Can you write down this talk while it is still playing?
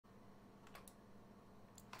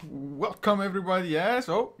Welcome everybody. Yes,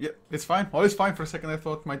 oh yeah, it's fine. All is fine. For a second I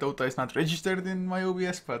thought my Dota is not registered in my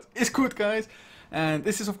OBS, but it's good, guys. And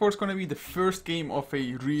this is of course gonna be the first game of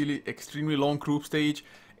a really extremely long group stage.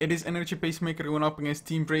 It is Energy Pacemaker going up against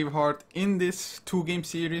Team Braveheart in this 2-game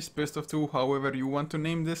series, best of 2, however you want to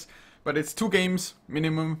name this. But it's 2 games,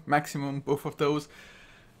 minimum, maximum, both of those.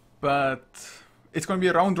 But it's gonna be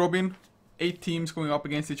a round robin. 8 teams going up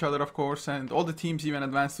against each other, of course, and all the teams even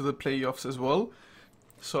advance to the playoffs as well.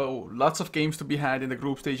 So lots of games to be had in the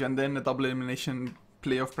group stage, and then a double elimination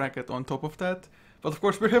playoff bracket on top of that. But of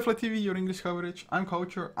course, we're HeflaTV, your English coverage. I'm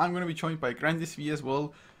Couchor. I'm going to be joined by GrandisV as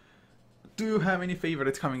well. Do you have any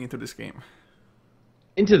favorites coming into this game?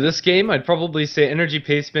 Into this game, I'd probably say Energy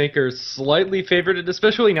Pacemaker is slightly favorited,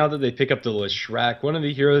 especially now that they pick up the Leshrac, one of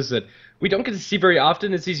the heroes that we don't get to see very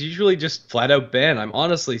often, as he's usually just flat out banned. I'm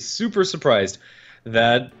honestly super surprised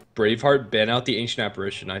that Braveheart ban out the Ancient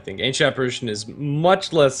Apparition. I think Ancient Apparition is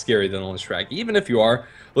much less scary than Leshrac, even if you are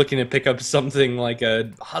looking to pick up something like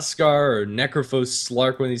a Huskar or Necrophos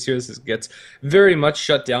Slark, one of these heroes that gets very much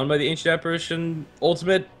shut down by the Ancient Apparition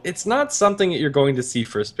Ultimate. It's not something that you're going to see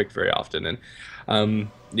first picked very often, and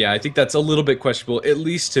yeah, I think that's a little bit questionable, at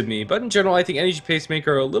least to me. But in general, I think Energy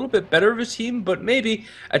Pacemaker are a little bit better of a team, but maybe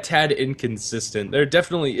a tad inconsistent. There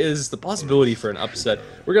definitely is the possibility for an upset.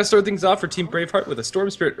 We're going to start things off for Team Braveheart with a Storm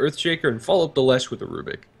Spirit Earthshaker and follow up the Lesh with a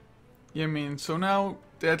Rubik. Yeah, I mean, so now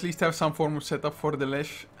they at least have some form of setup for the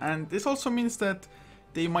Lesh, and this also means that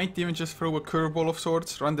they might even just throw a curveball of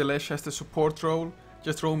sorts, run the Lesh as the support role,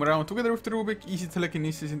 just roam around together with the Rubik, easy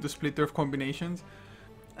telekinesis into split earth combinations.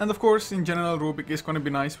 And of course, in general, Rubik is going to be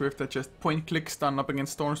nice with that just point-click stun up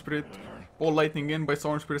against Storm Spirit. Ball lightning in by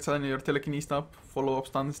Storm Spirit, suddenly you're telekinesed up, follow-up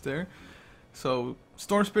stuns there. So,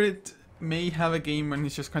 Storm Spirit may have a game when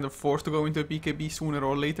he's just kind of forced to go into a BKB sooner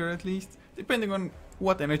or later at least, depending on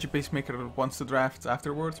what Energy Pacemaker wants to draft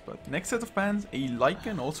afterwards. But next set of bans, a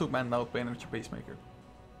Lycan also banned out by Energy Pacemaker.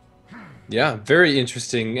 Yeah, very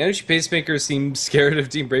interesting. Energy Pacemaker seems scared of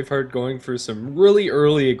Team Braveheart going for some really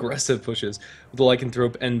early aggressive pushes with the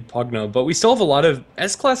Lycanthrope and Pugna, but we still have a lot of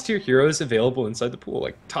S-Class tier heroes available inside the pool,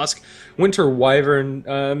 like Tusk, Winter Wyvern,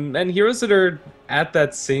 and heroes that are at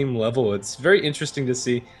that same level. It's very interesting to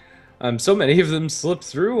see so many of them slip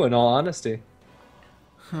through, in all honesty.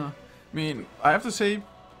 I mean, I have to say,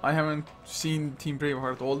 I haven't seen Team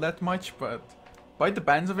Braveheart all that much, but by the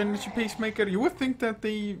bans of Energy Pacemaker, you would think that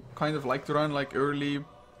they kind of like to run like early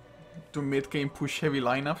to mid-game push heavy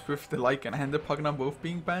lineups with the Lycan and the Pugna both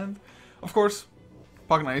being banned. Of course,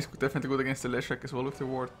 Pugna is definitely good against the Leshrac as well with the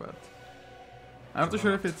ward, but I'm not too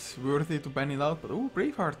sure if it's worthy to ban it out. But oh,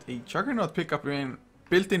 Braveheart, a Juggernaut pickup. I mean,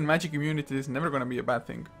 built-in magic immunity is never going to be a bad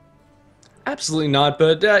thing. Absolutely not,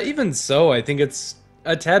 but even so, I think it's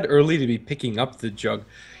a tad early to be picking up the Jug.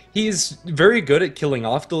 He's very good at killing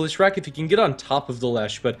off the Leshrac if he can get on top of the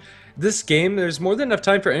Lesh, but this game, there's more than enough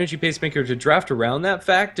time for Energy Pacemaker to draft around that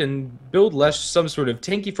fact and build Lesh some sort of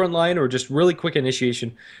tanky front line or just really quick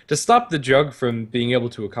initiation to stop the Jug from being able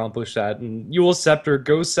to accomplish that. And Eul's Scepter,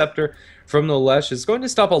 Ghost Scepter from the Lesh is going to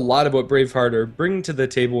stop a lot of what Braveheart are bringing to the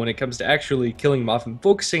table when it comes to actually killing him off and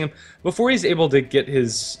focusing him before he's able to get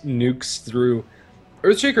his nukes through.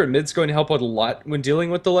 Earthshaker at mid's going to help out a lot when dealing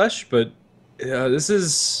with the Lesh, but this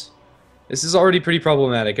is already pretty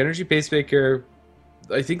problematic. Energy Pacemaker,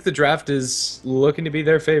 I think the draft is looking to be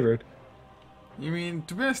their favorite. You mean,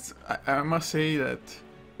 to be honest, I must say that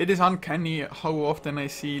it is uncanny how often I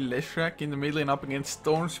see Leshrac in the mid lane up against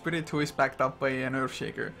Storm Spirit, who is backed up by an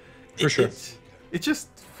Earthshaker. For sure. It just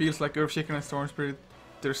feels like Earthshaker and Storm Spirit,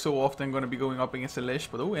 they're so often going to be going up against a Lesh.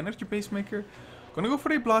 But oh, Energy Pacemaker, gonna go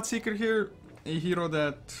for a Bloodseeker here, a hero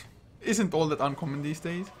that isn't all that uncommon these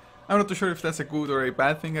days. I'm not too sure if that's a good or a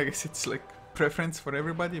bad thing. I guess it's like preference for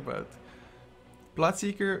everybody, but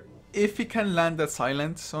Bloodseeker, if he can land that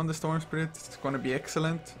silence on the Storm Spirit, it's gonna be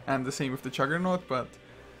excellent, and the same with the Juggernaut, but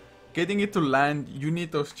getting it to land, you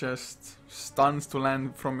need those just stuns to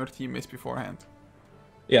land from your teammates beforehand.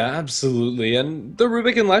 Yeah, absolutely, and the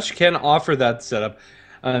Rubik and Lesh can offer that setup.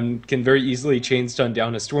 Can very easily chain stun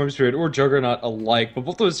down a Storm Spirit or Juggernaut alike, but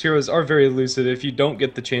both those heroes are very elusive. If you don't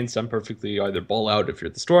get the chain stun perfectly, you either ball out if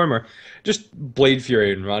you're the Storm, or just Blade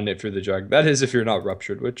Fury and run if you're the Jug. That is if you're not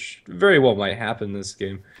Ruptured, which very well might happen this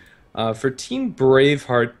game. For Team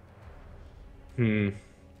Braveheart,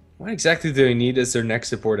 what exactly do they need as their next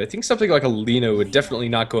support? I think something like a Lino would definitely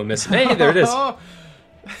not go amiss. Hey, there it is!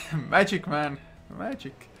 Magic, man.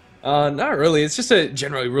 Magic. Not really. It's just a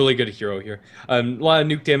generally really good hero here. A lot of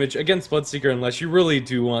nuke damage against Bloodseeker, unless you really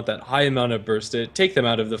do want that high amount of burst to take them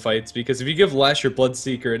out of the fights, because if you give Lash or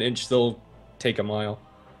Bloodseeker an inch, they'll take a mile.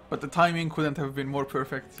 but the timing couldn't have been more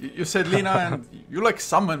perfect. You said Lina, and you like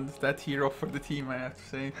summoned that hero for the team, I have to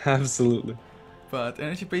say. Absolutely. But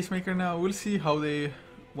Energy Pacemaker now, we'll see how they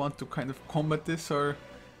want to kind of combat this, or...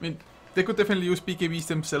 I mean, they could definitely use BKBs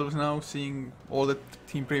themselves now, seeing all that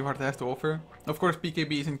Team Braveheart has to offer. Of course,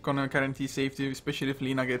 BKB isn't gonna guarantee safety, especially if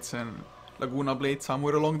Lina gets an Laguna Blade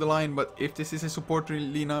somewhere along the line, but if this is a support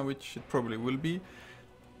Lina, which it probably will be,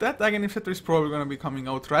 that Aghanim Scepter is probably gonna be coming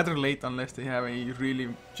out rather late unless they have a really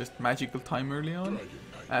just magical time early on.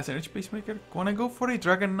 As Energy Pacemaker, gonna go for a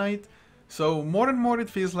Dragon Knight, so more and more it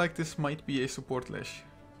feels like this might be a support Lesh.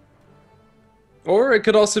 Or it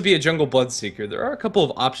could also be a Jungle Bloodseeker. There are a couple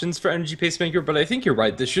of options for Energy Pacemaker, but I think you're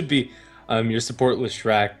right. This should be your supportless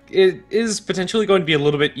Shrek. It is potentially going to be a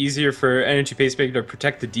little bit easier for Energy Pacemaker to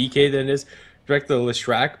protect the DK than it is direct the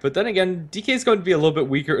Leshrac, but then again, DK is going to be a little bit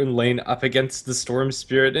weaker in lane up against the Storm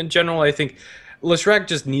Spirit. In general, I think Leshrac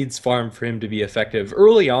just needs farm for him to be effective.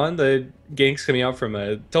 Early on, the ganks coming out from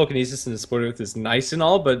a Telekinesis and a Splitterth is nice and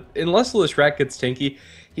all, but unless Leshrac gets tanky,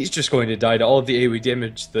 he's just going to die to all of the AoE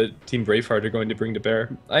damage that Team Braveheart are going to bring to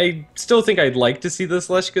bear. I still think I'd like to see this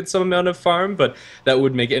Lesh get some amount of farm, but that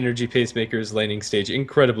would make Energy Pacemaker's laning stage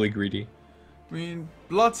incredibly greedy. I mean,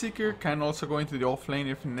 Bloodseeker can also go into the offlane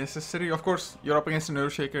if necessary. Of course, you're up against an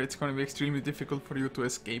Earthshaker, it's going to be extremely difficult for you to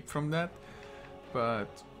escape from that. But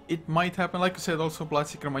it might happen. Like you said, also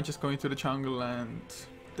Bloodseeker might just go into the jungle, and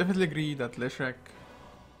definitely agree that Leshrac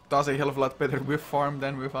does a hell of a lot better with farm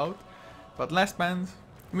than without. But last band,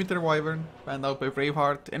 Winter Wyvern, banned out by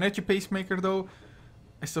Braveheart. Energy Pacemaker though,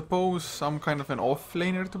 I suppose some kind of an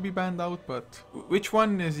offlaner to be banned out, but which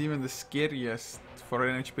one is even the scariest for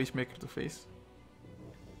an Energy Pacemaker to face?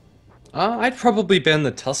 I'd probably ban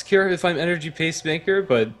the Tusk here if I'm Energy Pacemaker,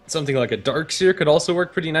 but something like a Darkseer could also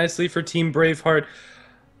work pretty nicely for Team Braveheart.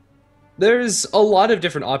 There's a lot of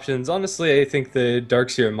different options. Honestly, I think the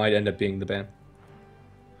Darkseer might end up being the ban.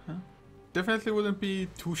 Huh. Definitely wouldn't be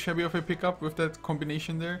too shabby of a pickup with that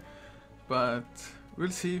combination there, but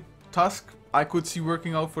we'll see. Tusk, I could see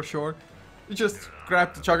working out for sure. You just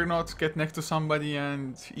grab the Juggernaut, get next to somebody,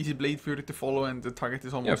 and easy Blade Fury to follow, and the target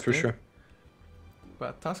is almost Yeah, for dead. sure.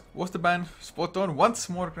 But Tusk was the ban spot on once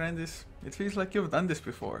more, Grandis. It feels like you've done this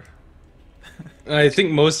before. I think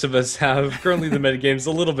most of us have. Currently the metagame's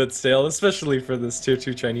a little bit stale, especially for this tier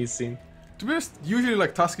 2 Chinese scene. To be honest, usually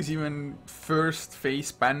like Tusk is even first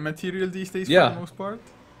phase ban material these days for the most part.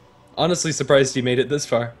 Honestly surprised he made it this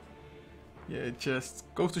far. Yeah, it just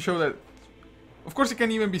goes to show that, of course it can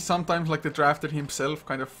even be sometimes like the drafter himself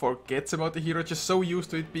kind of forgets about the hero, just so used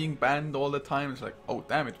to it being banned all the time. It's like, oh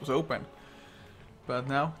damn, it was open. But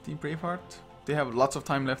now, Team Braveheart, they have lots of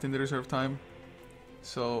time left in the reserve time.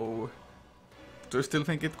 So, do you still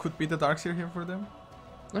think it could be the Darkseer here for them?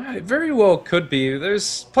 It very well could be.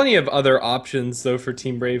 There's plenty of other options though for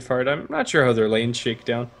Team Braveheart. I'm not sure how their lanes shake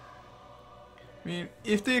down. I mean,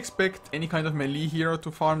 if they expect any kind of melee hero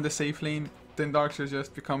to farm the safe lane, then Darkseer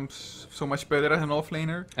just becomes so much better as an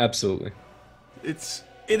offlaner. Absolutely. It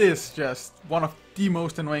is just one of the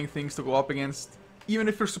most annoying things to go up against. Even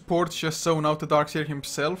if your support's just zone out the Darkseer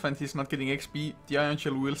himself and he's not getting XP, the Ion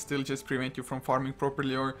Shell will still just prevent you from farming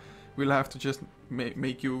properly, or will have to just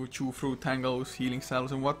make you chew through tangles, healing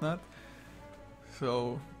cells and whatnot.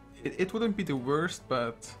 So it wouldn't be the worst,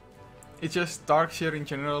 but it's just Darkseer in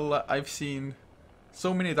general. I've seen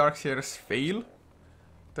so many Darkseers fail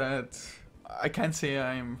that I can't say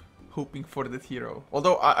I'm hoping for that hero.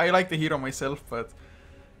 Although I like the hero myself, but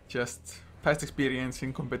just past experience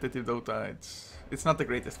in competitive Dota, it's not the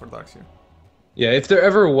greatest for Darkseer. Yeah, if there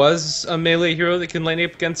ever was a melee hero that can line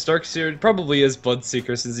up against Darkseer, it probably is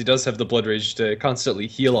Bloodseeker, since he does have the Blood Rage to constantly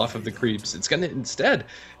heal off of the creeps. It's gonna instead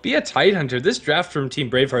be a Tidehunter. This draft from Team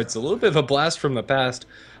Braveheart's a little bit of a blast from the past,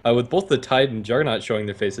 with both the Tide and Juggernaut showing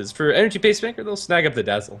their faces. For Energy Pacemaker, they'll snag up the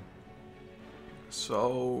Dazzle.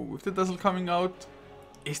 So, with the Dazzle coming out,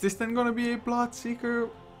 is this then gonna be a Bloodseeker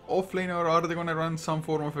offlane, or are they gonna run some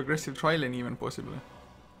form of aggressive tri-lane even possibly?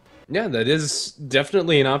 Yeah, that is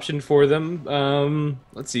definitely an option for them.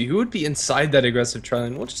 Let's see, who would be inside that aggressive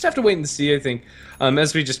tri-lane? We'll just have to wait and see, I think.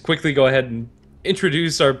 As we just quickly go ahead and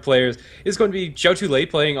introduce our players, it's going to be Xiaotulei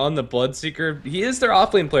playing on the Bloodseeker. He is their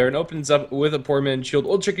offlane player and opens up with a Poor Man's Shield.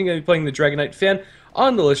 Old Chicken going to be playing the Dragonite Fan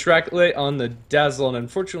on the Leshrac on the Dazzle, and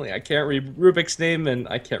unfortunately I can't read Rubik's name and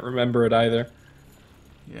I can't remember it either.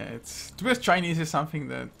 Yeah, to be honest, Chinese is something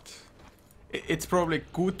that it's probably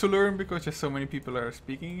good to learn because just so many people are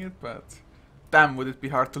speaking it, but damn would it be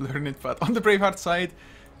hard to learn it. But on the Braveheart side,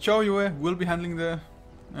 Zhao Yue will be handling the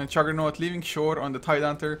Juggernaut, leaving Shore on the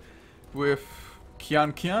Tidehunter, with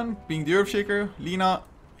Qian being the Earthshaker, Lina,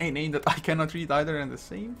 a name that I cannot read either, and the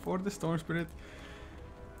same for the Storm Spirit.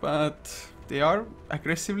 but they are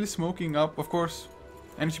aggressively smoking up. Of course,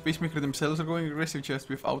 Energy Pacemaker themselves are going aggressive just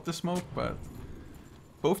without the smoke, but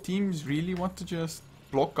both teams really want to just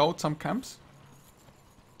block out some camps.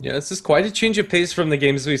 Yeah, this is quite a change of pace from the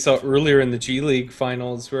games we saw earlier in the G League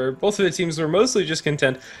finals, where both of the teams were mostly just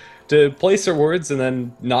content to place their wards and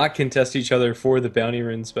then not contest each other for the bounty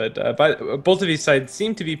runes. But both of these sides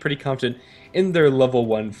seem to be pretty confident in their level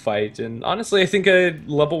 1 fight. And honestly, I think a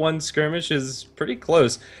level 1 skirmish is pretty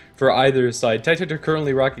close for either side. Titan are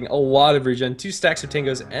currently rocking a lot of regen, 2 stacks of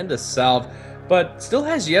tangos and a salve, but still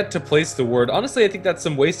has yet to place the ward. Honestly, I think that's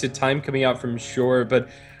some wasted time coming out from shore, but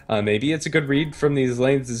maybe it's a good read from these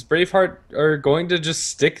lanes, as Braveheart are going to just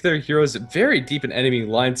stick their heroes very deep in enemy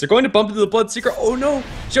lines. They're going to bump into the Bloodseeker. Oh no!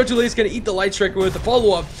 Shoutulé is going to eat the Light Striker with a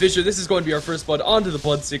follow-up Fissure. This is going to be our first blood onto the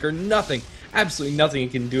Bloodseeker. Nothing, absolutely nothing you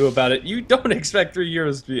can do about it. You don't expect 3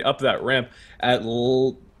 heroes to be up that ramp at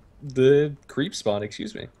the creep spawn,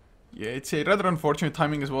 excuse me. Yeah, it's a rather unfortunate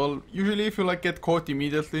timing as well. Usually if you like get caught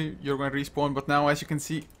immediately, you're going to respawn, but now as you can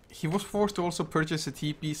see, he was forced to also purchase a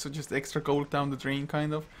TP, so just extra gold down the drain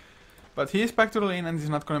kind of. But he is back to the lane and he's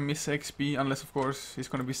not going to miss XP, unless of course he's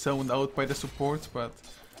going to be zoned out by the supports. But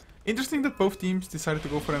interesting that both teams decided to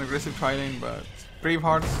go for an aggressive tri-lane, but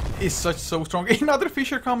Braveheart is so strong. Another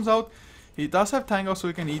Fissure comes out. He does have Tango, so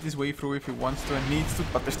he can eat his way through if he wants to and needs to,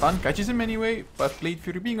 but the stun catches him anyway. But Blade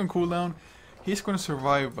Fury being on cooldown, he's going to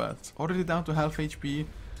survive, but already down to half HP.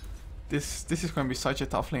 This is going to be such a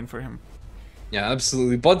tough lane for him. Yeah,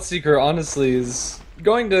 absolutely. Bloodseeker honestly is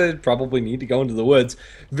going to probably need to go into the woods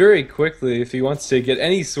very quickly if he wants to get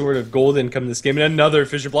any sort of gold income in this game. And another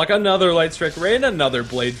Fissure block, another Light Strike Ray, and another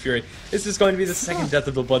Blade Fury. This is going to be the second death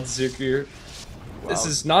of the Bloodseeker. Wow. This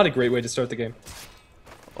is not a great way to start the game.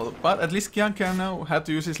 But at least Kian now had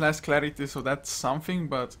to use his last clarity, so that's something.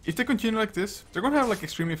 But if they continue like this, they're going to have like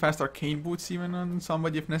extremely fast arcane boots even on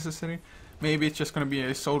somebody if necessary. Maybe it's just going to be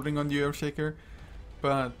a Soul Ring on the Earthshaker.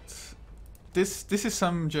 But this is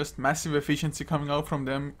some just massive efficiency coming out from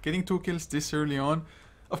them. Getting 2 kills this early on.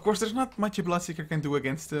 Of course, there's not much a Bloodseeker can do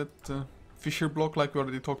against it. Fissure block like we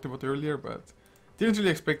already talked about earlier, but didn't really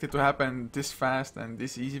expect it to happen this fast and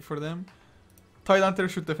this easy for them. Tidehunter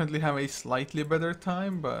should definitely have a slightly better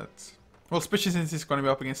time, but well, especially since he's going to be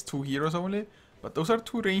up against 2 heroes only. But those are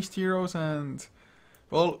 2 ranged heroes, and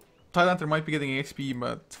well, Tidehunter might be getting XP,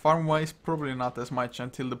 but farm-wise, probably not as much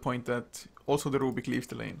until the point that also the Rubik leaves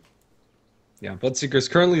the lane. Yeah, Bloodseeker is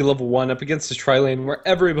currently level 1 up against the tri-lane where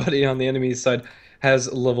everybody on the enemy side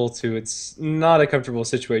has level 2. It's not a comfortable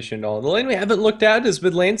situation at all. The lane we haven't looked at is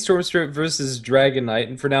mid lane, Storm Spirit versus Dragon Knight,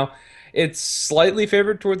 and for now, it's slightly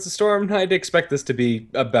favored towards the Storm. I'd expect this to be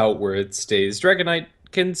about where it stays. Dragon Knight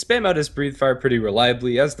can spam out his Breathe Fire pretty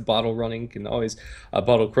reliably as the bottle running can always.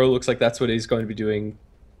 Bottle Crow looks like that's what he's going to be doing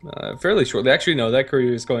fairly shortly. Actually, no, that Crow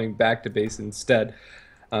is going back to base instead.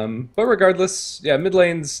 But regardless, yeah, mid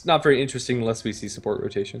lane's not very interesting unless we see support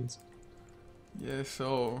rotations. Yeah,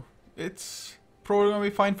 so it's probably going to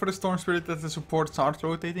be fine for the Storm Spirit that the supports start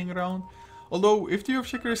rotating around. Although, if the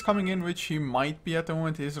Earthshaker is coming in, which he might be at the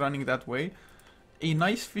moment, he is running that way, a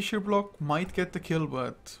nice Fissure block might get the kill,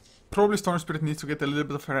 but probably Storm Spirit needs to get a little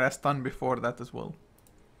bit of harass done before that as well.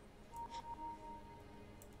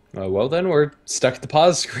 Well then, we're stuck at the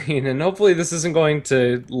pause screen, and hopefully this isn't going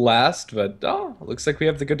to last, but it looks like we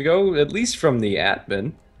have the good to go, at least from the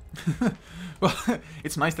admin. Well,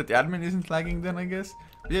 it's nice that the admin isn't lagging then, I guess.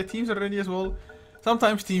 But yeah, teams are ready as well.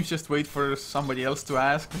 Sometimes teams just wait for somebody else to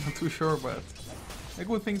ask, I'm not too sure, but a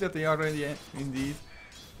good thing that they are ready indeed.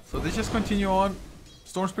 So they just continue on.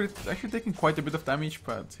 Storm Spirit actually taking quite a bit of damage,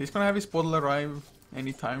 but he's gonna have his bottle arrive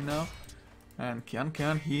anytime now. And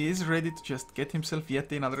Kian, he is ready to just get himself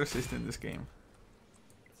yet another assist in this game.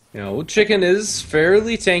 You know, Chicken is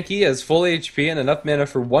fairly tanky, has full HP and enough mana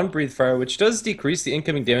for 1 Breathe Fire, which does decrease the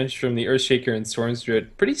incoming damage from the Earthshaker and Storm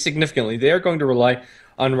Spirit pretty significantly. They are going to rely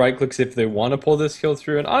on right clicks if they want to pull this kill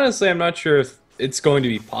through, and honestly, I'm not sure if it's going to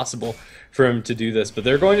be possible for him to do this, but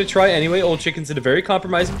they're going to try anyway. Old Chicken's in a very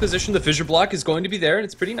compromising position. The Fissure block is going to be there, and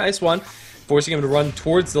it's a pretty nice one, forcing him to run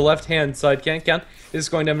towards the left-hand side. Count is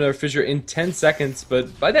going to have another Fissure in 10 seconds,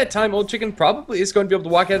 but by that time, Old Chicken probably is going to be able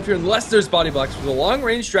to walk out of here unless there's body blocks. For the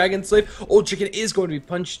long-range Dragon Slave, Old Chicken is going to be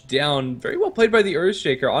punched down. Very well played by the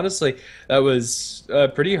Earthshaker. Honestly, that was a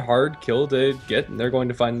pretty hard kill to get, and they're going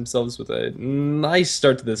to find themselves with a nice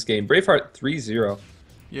start to this game. Braveheart 3-0.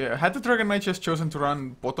 Yeah, had the Dragon Knight just chosen to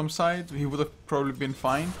run bottom side, he would have probably been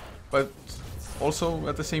fine. But also,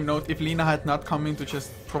 at the same note, if Lina had not come in to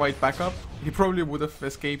just provide backup, he probably would have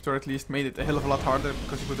escaped or at least made it a hell of a lot harder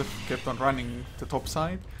because he would have kept on running the top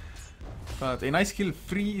side. But a nice kill,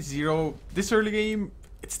 3-0. This early game,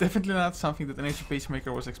 it's definitely not something that Energy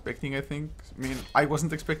Pacemaker was expecting, I think. I mean, I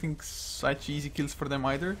wasn't expecting such easy kills for them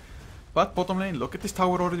either. But bottom lane, look at this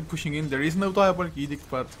tower already pushing in. There is no Diabolic Edict,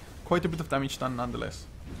 but quite a bit of damage done nonetheless.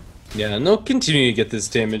 Yeah, and they'll continue to get this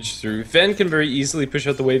damage through. Fen can very easily push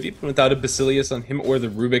out the wave even without a Basilius on him or the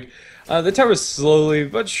Rubik. The tower is slowly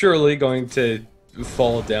but surely going to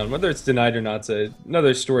fall down. Whether it's denied or not is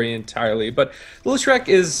another story entirely. But Lil'Shrek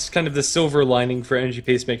is kind of the silver lining for Energy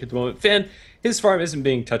Pacemaker at the moment. Fen, his farm isn't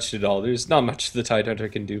being touched at all. There's not much the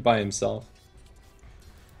Tidehunter can do by himself.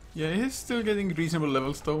 Yeah, he's still getting reasonable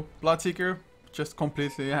levels though. Bloodseeker just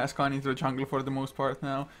completely has gone into the jungle for the most part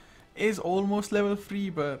now. Is almost level 3,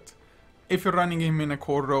 but if you're running him in a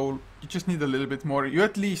core role, you just need a little bit more. You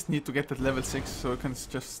at least need to get that level 6 so you can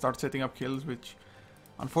just start setting up kills, which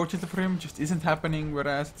unfortunately for him just isn't happening.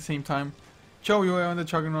 Whereas at the same time, Douyu on the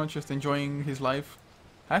Juggernaut just enjoying his life.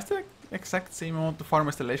 Has the exact same amount to farm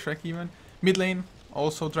as the Leshrac even. Mid lane,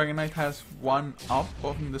 also Dragon Knight has 1 up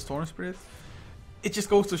on the Storm Spirit. It just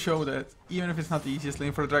goes to show that even if it's not the easiest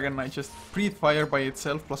lane for a Dragon Knight, just breathe fire by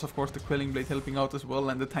itself, plus of course the Quelling Blade helping out as well,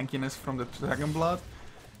 and the tankiness from the Dragon Blood.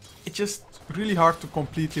 It's just really hard to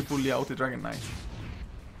completely bully out the Dragon Knight.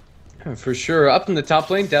 For sure. Up in the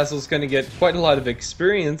top lane, Dazzle's going to get quite a lot of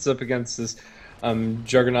experience up against this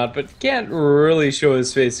Juggernaut, but can't really show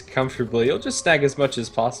his face comfortably. He'll just snag as much as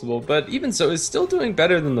possible, but even so, is still doing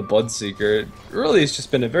better than the Bloodseeker. It really has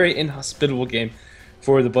just been a very inhospitable game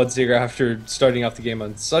for the Bloodseeker after starting off the game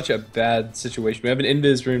on such a bad situation. We have an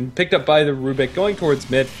Invis rune picked up by the Rubik going towards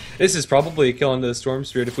mid. This is probably a kill onto the Storm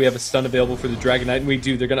Spirit if we have a stun available for the Dragon Knight, and we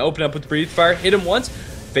do. They're going to open up with Breathe Fire, hit him once,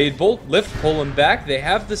 Fade Bolt, lift, pull him back. They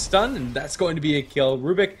have the stun, and that's going to be a kill.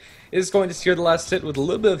 Rubik is going to secure the last hit with a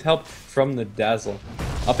little bit of help from the Dazzle.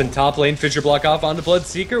 Up in top lane, Fissure block off onto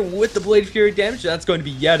Bloodseeker with the Blade Fury damage. That's going to be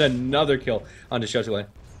yet another kill onto Shuttle.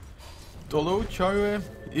 Although Douyu,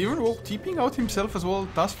 even TPing out himself as well,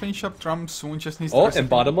 does finish up Drum soon, just needs to and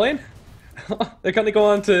bottom lane? They're going to go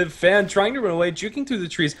on to Fan, trying to run away, juking through the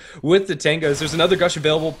trees with the Tangos. There's another gush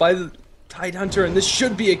available by the Tidehunter, and this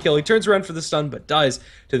should be a kill. He turns around for the stun, but dies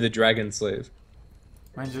to the Dragon Slave.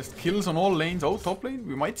 Man, just kills on all lanes. Oh, top lane,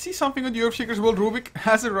 we might see something on the Earthshaker as well. Rubik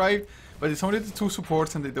has arrived, but it's only the 2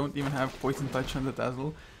 supports, and they don't even have Poison Touch on the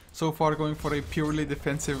Dazzle. So far going for a purely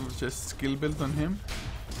defensive just skill build on him.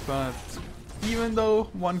 But even though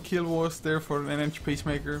 1 kill was there for an Energy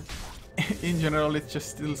Pacemaker, in general it's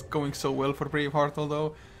just still going so well for Braveheart.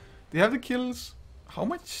 Although they have the kills, how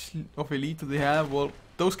much of a lead do they have? Well,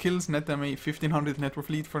 those kills net them a 1500 net worth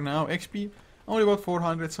lead for now. XP only about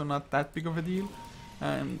 400, so not that big of a deal.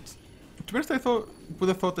 And to be honest, I would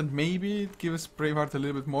have thought that maybe it gives Braveheart a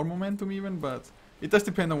little bit more momentum even, but it does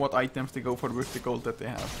depend on what items they go for with the gold that they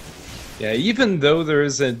have. Yeah, even though there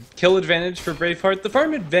is a kill advantage for Braveheart, the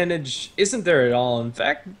farm advantage isn't there at all. In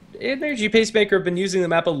fact, Energy Pacemaker have been using the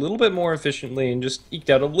map a little bit more efficiently and just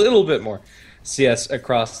eked out a little bit more CS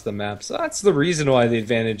across the map. So that's the reason why the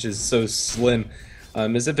advantage is so slim,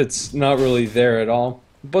 as if it's not really there at all.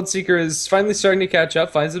 Bloodseeker is finally starting to catch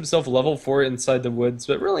up, finds himself level 4 inside the woods,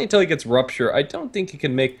 but really until he gets Rupture, I don't think he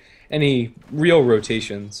can make any real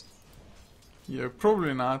rotations. Yeah,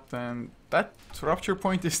 probably not, and that Rupture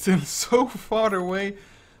point is still so far away.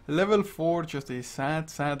 Level 4, just a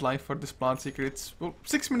sad life for this Bloodseeker. It's, well,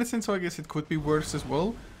 6 minutes in, so I guess it could be worse as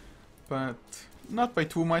well, but not by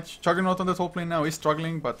too much. Juggernaut on the top lane now is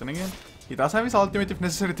struggling, but then again, he does have his ultimate if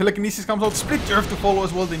necessary. Telekinesis comes out, Split Jerk to follow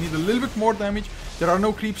as well. They need a little bit more damage. There are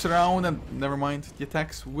no creeps around, and never mind, the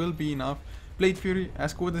attacks will be enough. Blade Fury,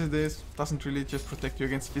 as good as it is, doesn't really just protect you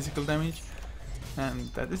against physical damage. And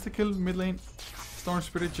that is the kill mid lane. Storm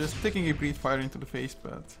Spirit just taking a Breathe Fire into the face,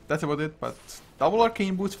 but that's about it. But double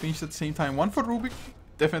Arcane Boots finished at the same time. One for Rubik,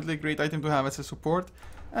 definitely a great item to have as a support,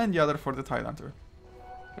 and the other for the Tidehunter.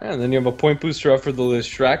 And then you have a point booster up for the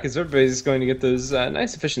Lil'Shrek, as everybody's going to get those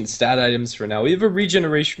nice efficient stat items for now. We have a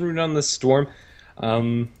regeneration rune on the Storm.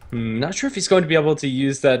 Not sure if he's going to be able to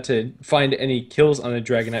use that to find any kills on a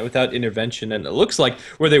Dragon Knight without intervention, and it looks like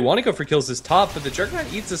where they want to go for kills is top, but the Dragon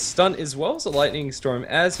Knight eats a stun as well as a Lightning Storm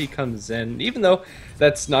as he comes in. Even though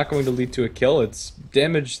that's not going to lead to a kill, it's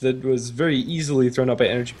damage that was very easily thrown out by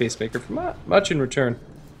Energy Pacemaker for not much in return.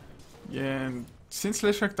 Yeah, and since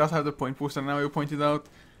Lil'Shrek does have the point booster, now you pointed out,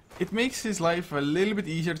 it makes his life a little bit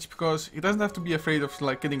easier just because he doesn't have to be afraid of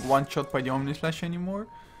like getting one shot by the Omni Slash anymore.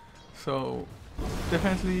 So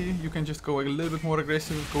definitely you can just go a little bit more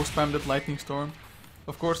aggressive, go spam that Lightning Storm.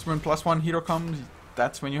 Of course, when +1 hero comes,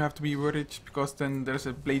 that's when you have to be worried, because then there's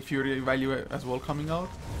a Blade Fury value as well coming out.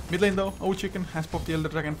 Mid lane though, Chicken has popped the Elder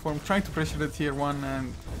Dragon form, trying to pressure the tier 1,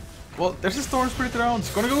 and Well, there's a Storm Spirit around.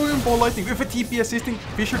 It's gonna go in Ball Lightning with a TP assisting.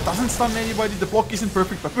 Fisher doesn't stun anybody. The block isn't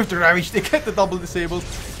perfect, but with the Ravage, they get the double disabled.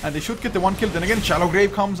 And they should get the one kill. Then again, Shallow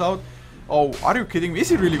Grave comes out. Oh, are you kidding me? Is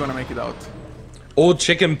he really gonna make it out? Old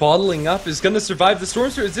Chicken bottling up is going to survive. The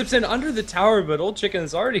Storm Spirit zips in under the tower, but Old Chicken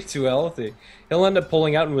is already too healthy. He'll end up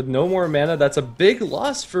pulling out, and with no more mana, that's a big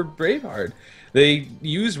loss for Braveheart. They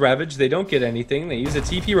use Ravage, they don't get anything, they use a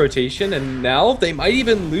TP rotation, and now they might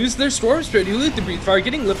even lose their Storm Spirit, who lit the Breathe Fire,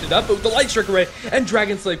 getting lifted up, but with the Light Strike Array and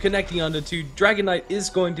Dragon Slave connecting onto two, Dragon Knight is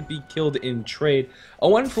going to be killed in trade. A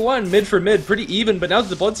 1-for-1, mid for mid, pretty even, but now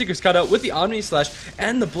that the Bloodseeker's cut out with the Omni Slash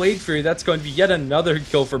and the Blade Fury, that's going to be yet another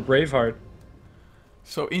kill for Braveheart.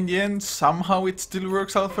 So in the end, somehow it still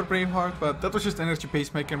works out for Braveheart, but that was just Energy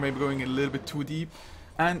Pacemaker maybe going a little bit too deep.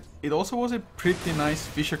 And it also was a pretty nice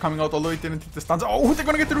Fisher coming out, although it didn't hit the stuns. Oh, they're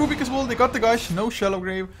gonna get the Rubik as well. They got the Gush, no Shallow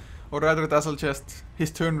Grave, or rather Dazzle Chest.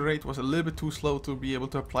 His turn rate was a little bit too slow to be able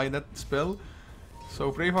to apply that spell.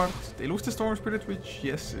 So Braveheart, they lose the Storm Spirit, which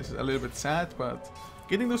yes, is a little bit sad, but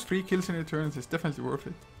getting those 3 kills in returns is definitely worth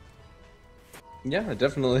it. Yeah,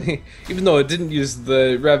 definitely. Even though it didn't use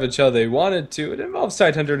the Ravage how they wanted to, it involves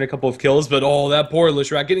Tidehunter and a couple of kills, but oh, that poor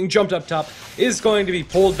Leshrac getting jumped up top is going to be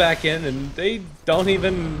pulled back in, and they don't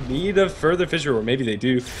even need a further Fissure, or maybe they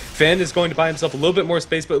do. Fan is going to buy himself a little bit more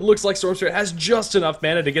space, but it looks like Storm Spirit has just enough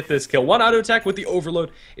mana to get this kill. One auto attack with the Overload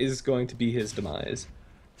is going to be his demise.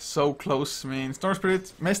 So close, man. Storm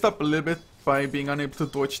Spirit messed up a little bit by being unable to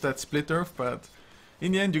dodge that Split Earth, but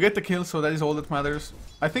in the end you get the kill, so that is all that matters.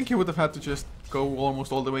 I think he would have had to just go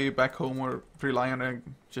almost all the way back home or rely on a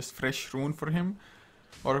just fresh rune for him.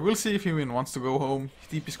 Or we'll see if he even wants to go home.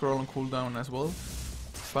 TP scroll on cooldown as well.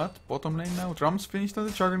 But bottom lane now, Drums finished on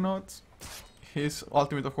the Juggernaut. His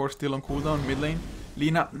ultimate of course still on cooldown. Mid lane,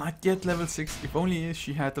 Lina not yet level 6. If only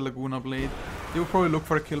she had the Laguna Blade, they would probably look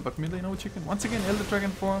for a kill, but mid lane no chicken. Once again Elder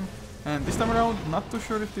Dragon form. And this time around, not too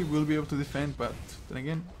sure if they will be able to defend, but then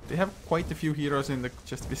again, they have quite a few heroes in the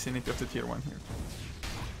just vicinity of the tier 1 here.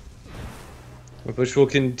 The push will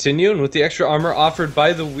continue, and with the extra armor offered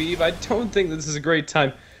by the Weave, I don't think this is a great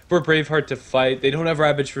time for Braveheart to fight. They don't have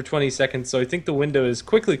Ravage for 20 seconds, so I think the window is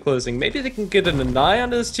quickly closing. Maybe they can get an eye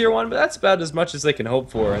onto this tier 1, but that's about as much as they can hope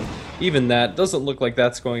for, and even that doesn't look like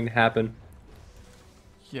that's going to happen.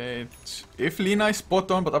 Yeah, if Lina is spot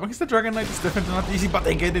on, but up against the Dragon Knight, it's definitely not easy, but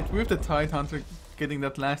they get it with the Tidehunter getting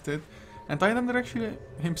that last hit. And Tidehunter actually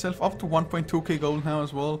himself up to 1.2k gold now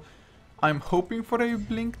as well. I'm hoping for a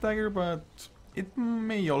Blink Dagger, but it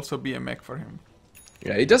may also be a mech for him.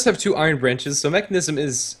 Yeah, he does have 2 Iron Branches, so Mechanism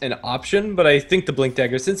is an option, but I think the Blink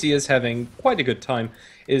Dagger, since he is having quite a good time,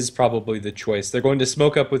 is probably the choice. They're going to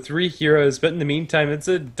smoke up with 3 heroes, but in the meantime, it's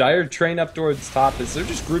a dire train up towards top as they're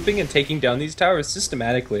just grouping and taking down these towers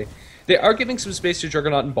systematically. They are giving some space to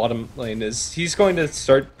Juggernaut in bottom lane as he's going to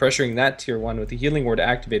start pressuring that tier 1 with the Healing Ward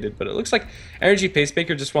activated, but it looks like Energy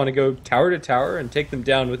Pacemaker just want to go tower to tower and take them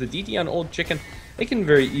down. With a DD on Old Chicken, they can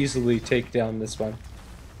very easily take down this one.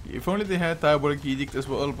 If only they had Diabolic Edict as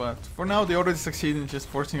well, but for now they already succeed in just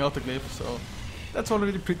forcing out the glyph, so that's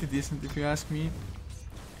already pretty decent if you ask me.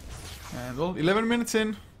 And well, 11 minutes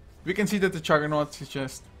in, we can see that the Juggernaut is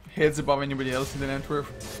just heads above anybody else in the net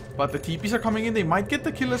worth. But the TPs are coming in, they might get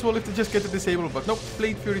the kill as well if they just get the disable, but nope,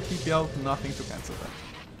 Blade Fury TP out, nothing to cancel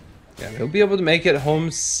that. Yeah, he'll be able to make it home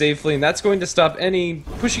safely, and that's going to stop any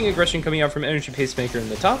pushing aggression coming out from Energy Pacemaker in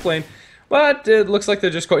the top lane. But it looks like they're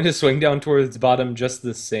just going to swing down towards bottom just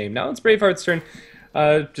the same. Now it's Braveheart's turn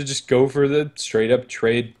to just go for the straight up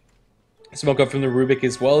trade. Smoke up from the Rubik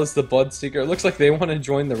as well as the Bloodseeker. It looks like they want to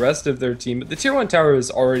join the rest of their team, but the tier 1 tower has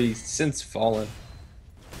already since fallen.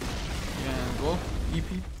 And well, EP,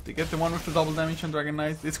 they get the one with the double damage on Dragon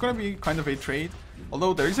Knight. It's going to be kind of a trade,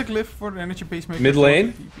 although there is a glyph for Energy Pacemaker. Mid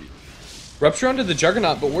lane. Rupture onto the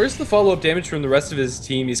Juggernaut, but where's the follow-up damage from the rest of his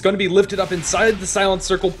team? He's going to be lifted up inside the Silent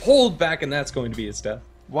Circle, pulled back, and that's going to be his death.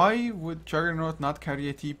 Why would Juggernaut not carry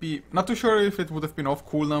a TP? Not too sure if it would have been off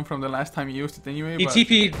cooldown from the last time he used it anyway. He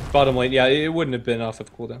TP'd bottom lane, yeah, it wouldn't have been off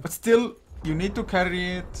of cooldown. But still, you need to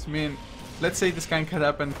carry it. I mean, let's say this gank had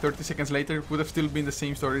happened 30 seconds later, it would have still been the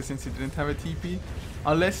same story since he didn't have a TP.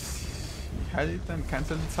 Unless he had it and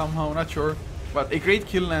cancelled it somehow, not sure. But a great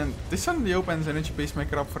kill, and this suddenly opens Energy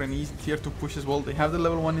Pacemaker up for an easy tier 2 push as well. They have the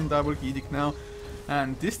level 1 in Diabolic Edict now.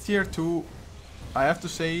 And this tier 2, I have to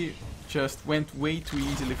say, just went way too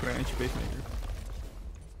easily for Energy Pacemaker.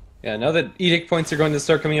 Yeah, now that Edict points are going to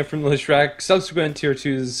start coming up from Leshrac, subsequent tier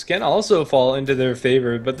 2s can also fall into their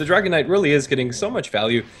favor. But the Dragon Knight really is getting so much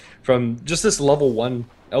value from just this level 1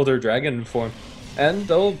 Elder Dragon form. And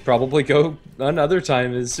they'll probably go another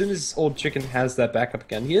time as soon as Old Chicken has that backup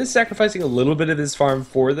again. He is sacrificing a little bit of his farm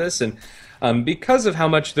for this, and because of how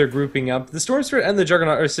much they're grouping up, the Storm Spirit and the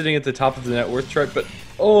Juggernaut are sitting at the top of the net worth chart, but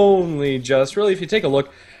only just. Really, if you take a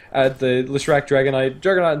look at the Leshrac Dragonite,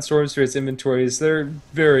 Juggernaut and Storm Spirit's inventories, they're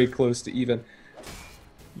very close to even.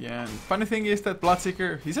 Yeah, and funny thing is that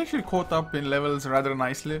Bloodseeker, he's actually caught up in levels rather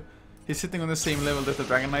nicely. He's sitting on the same level that the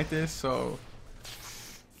Dragonite is, so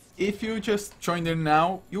if you just joined in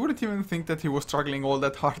now, you wouldn't even think that he was struggling all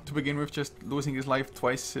that hard to begin with, just losing his life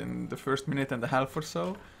twice in the first minute and a half or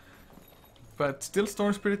so. But still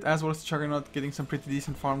Storm Spirit as well as Juggernaut getting some pretty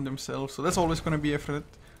decent farm themselves, so that's always going to be a threat.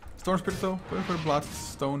 Storm Spirit though, going for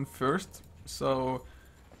Bloodstone first, so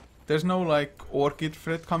there's no like Orchid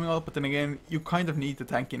threat coming out, but then again, you kind of need the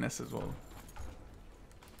tankiness as well.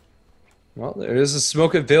 Well, there is a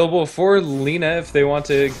smoke available for Lina if they want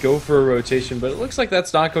to go for a rotation, but it looks like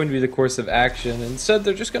that's not going to be the course of action. Instead,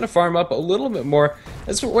 they're just going to farm up a little bit more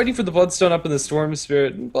as we're waiting for the Bloodstone up in the Storm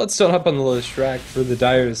Spirit and Bloodstone up on the Leshrac for the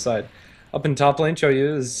Dire's side. Up in top lane,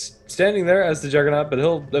 Douyu is standing there as the Juggernaut, but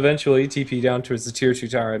he'll eventually TP down towards the tier 2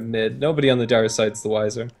 tower in mid. Nobody on the Dire's side's the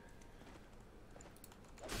wiser.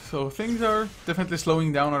 So things are definitely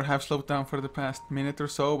slowing down or have slowed down for the past minute or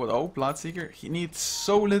so, but oh, Bloodseeker, he needs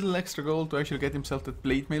so little extra gold to actually get himself that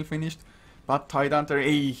Blade Mail finished. But Tidehunter,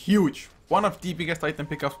 a huge, one of the biggest item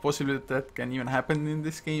pickups possibly that can even happen in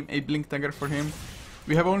this game, a Blink Dagger for him.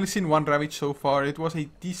 We have only seen one Ravage so far. It was a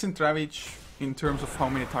decent Ravage in terms of how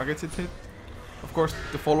many targets it hit. Of course,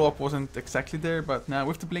 the follow-up wasn't exactly there, but now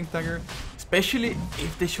with the Blink Dagger, especially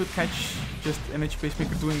if they should catch just Energy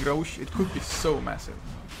Pacemaker doing Roche, it could be so massive.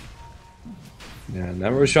 Yeah, and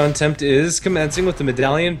that Roshan attempt is commencing with the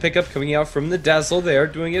Medallion pickup coming out from the Dazzle. They are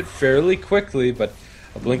doing it fairly quickly, but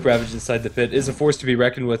a Blink Ravage inside the pit is a force to be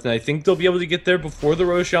reckoned with, and I think they'll be able to get there before the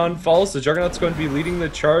Roshan falls. The Juggernaut's going to be leading the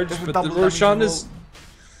charge, but the Roshan is...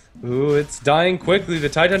 Ooh, it's dying quickly. The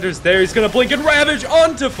Tidehunter's there. He's going to blink and Ravage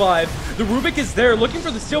onto 5. The Rubik is there looking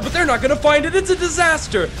for the steal, but they're not going to find it. It's a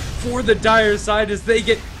disaster for the Dire side as they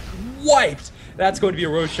get wiped. That's going to be a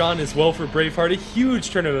Roshan as well for Braveheart. A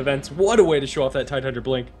huge turn of events. What a way to show off that Tidehunter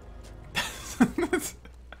blink.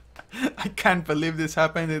 I can't believe this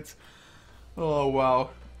happened. It's... Oh,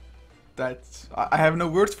 wow. That's... I have no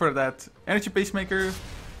words for that. Energy Pacemaker...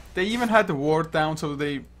 They even had the ward down, so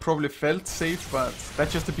they probably felt safe, but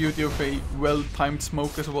that's just the beauty of a well-timed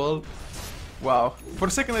smoke as well. Wow. For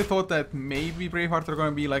a second I thought that maybe Braveheart are going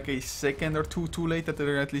to be like a second or two too late, that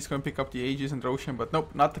they're at least going to pick up the Aegis and Roshan, but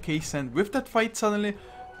nope, not the case. And with that fight suddenly,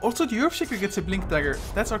 also the Earthshaker gets a Blink Dagger.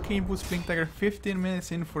 That's Arcane Boots Blink Dagger 15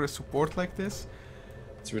 minutes in for a support like this.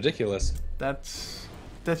 It's ridiculous. That's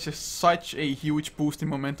just such a huge boost in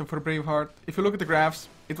momentum for Braveheart. If you look at the graphs,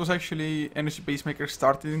 it was actually Energy Pacemaker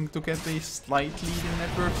starting to get a slight lead in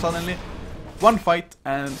net worth suddenly. One fight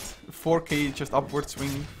and 4k just upward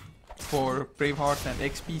swing for Braveheart, and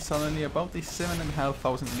XP suddenly about a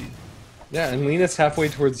 7,500 lead. Yeah, and Lina's halfway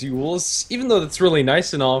towards Yule's. Even though that's really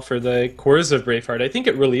nice and all for the cores of Braveheart, I think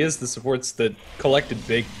it really is the supports that collected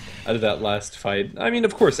big out of that last fight. I mean,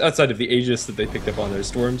 of course, outside of the Aegis that they picked up on their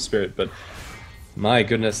Storm Spirit, but my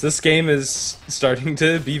goodness, this game is starting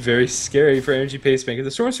to be very scary for Energy Pacemaker.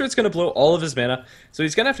 The Storm Spirit's going to blow all of his mana, so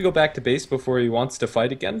he's going to have to go back to base before he wants to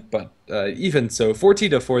fight again. But even so,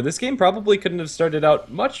 14-4, this game probably couldn't have started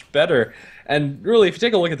out much better. And really, if you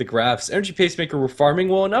take a look at the graphs, Energy Pacemaker were farming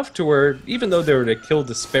well enough to where, even though they were at a kill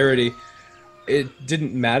disparity, it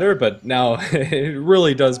didn't matter. But now, it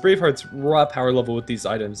really does. Braveheart's raw power level with these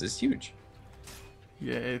items is huge.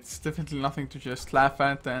 Yeah, it's definitely nothing to just laugh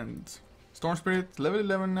at, and... Storm Spirit, level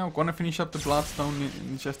 11 now, gonna finish up the Bloodstone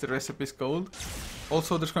in just the Recipe's gold.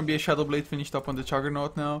 Also, there's gonna be a Shadow Blade finished up on the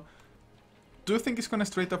Juggernaut now. Do you think he's gonna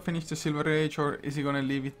straight up finish the Silver Age, or is he gonna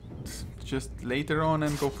leave it just later on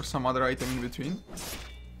and go for some other item in between?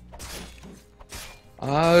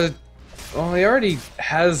 Well, he already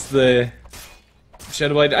has the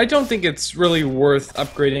Shadow Blade. I don't think it's really worth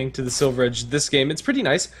upgrading to the Silver Edge this game. It's pretty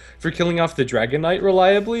nice for killing off the Dragon Knight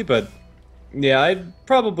reliably, but yeah, I'd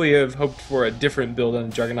probably have hoped for a different build on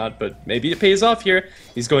the Juggernaut, but maybe it pays off here.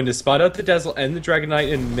 He's going to spot out the Dazzle and the Dragon Knight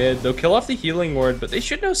in mid. They'll kill off the Healing Ward, but they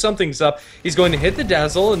should know something's up. He's going to hit the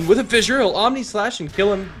Dazzle, and with a Fissure, he'll Omni Slash and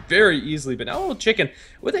kill him very easily. But now Old Chicken,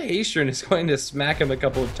 with a Haste Rune, is going to smack him a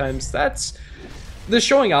couple of times. That's the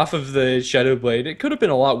showing off of the Shadow Blade. It could have been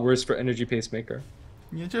a lot worse for Energy Pacemaker.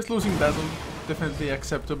 Yeah, just losing Dazzle, definitely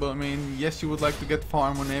acceptable. I mean, yes, you would like to get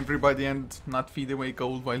farm on everybody and not feed away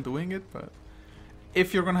gold while doing it, but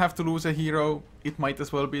if you're gonna have to lose a hero, it might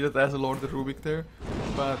as well be the Dazzle or the Rubik there.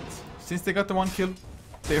 But since they got the one kill,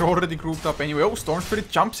 They're already grouped up anyway. Oh, Storm Spirit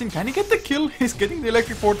jumps in. Can he get the kill? He's getting the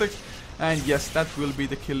Electric Vortex. And yes, that will be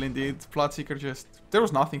the kill indeed. Bloodseeker just... There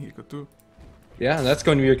was nothing he could do. Yeah, and that's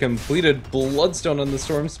going to be a completed Bloodstone on the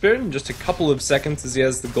Storm Spirit in just a couple of seconds as he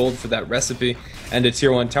has the gold for that recipe. And a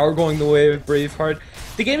tier 1 tower going the way of Braveheart.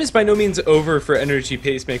 The game is by no means over for Energy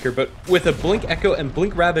Pacemaker, but with a Blink Echo and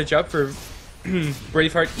Blink Ravage up for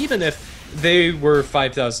Braveheart, even if they were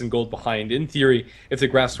 5,000 gold behind, in theory, if the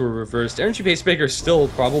graphs were reversed, Energy Pacemaker still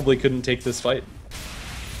probably couldn't take this fight.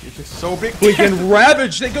 It's just so big. Blink and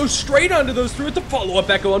Ravage, they go straight onto those through it to follow-up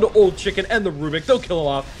Echo onto Old Chicken and the Rubik. They'll kill him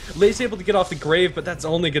off. Lay's able to get off the grave, but that's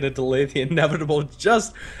only going to delay the inevitable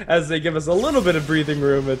just as they give us a little bit of breathing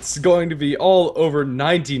room. It's going to be all over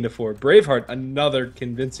 19-4. Braveheart, another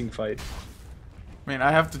convincing fight. Man,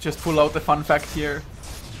 I have to just pull out the fun fact here.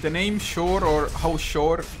 The name Shore, or how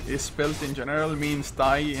Shore is spelled in general, means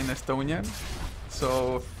die in Estonian.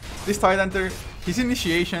 So this Tidehunter, his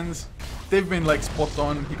initiations, they've been like spot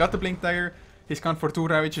on. He got the Blink Dagger, he's gone for 2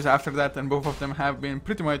 Ravages after that, and both of them have been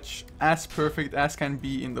pretty much as perfect as can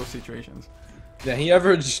be in those situations. Yeah, he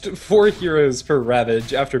averaged 4 heroes per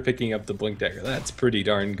Ravage after picking up the Blink Dagger. That's pretty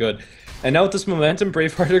darn good. And now with this momentum,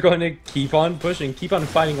 Braveheart are going to keep on pushing, keep on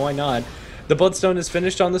fighting, why not? The Bloodstone is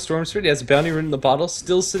finished on the Storm Spirit. He has a Bounty Rune in the bottle,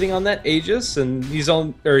 still sitting on that Aegis, and he's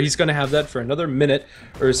going to have that for another minute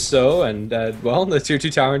or so. And well, the tier 2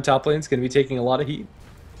 tower in top lane is going to be taking a lot of heat.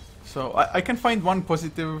 So I can find one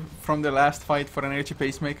positive from the last fight for Energy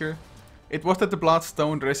Pacemaker. It was that the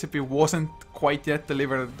Bloodstone recipe wasn't quite yet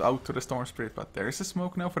delivered out to the Storm Spirit, but there is a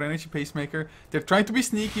smoke now for Energy Pacemaker. They're trying to be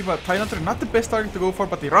sneaky, but Tidehunter not the best target to go for,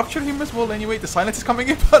 but they rupture him as well anyway. The silence is coming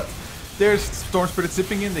in, but there's Storm Spirit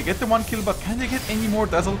zipping in. They get the 1 kill, but can they get any more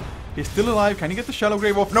Dazzle? He's still alive. Can he get the Shallow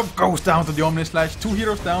Grave off? Nope, goes down to the Omni Slash. 2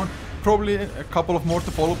 heroes down. Probably a couple of more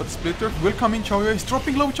to follow, but the Splitter will come in. Chauyo is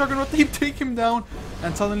dropping low Juggernaut. They take him down.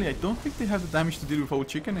 And suddenly, I don't think they have the damage to deal with Old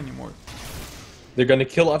Chicken anymore. They're going to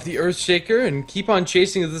kill off the Earthshaker and keep on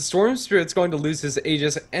chasing. The Storm Spirit's going to lose his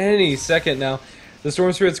Aegis any second now. The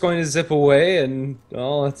Storm Spirit's going to zip away, and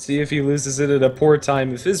well, let's see if he loses it at a poor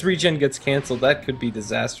time. If his regen gets cancelled, that could be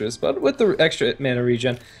disastrous. But with the extra mana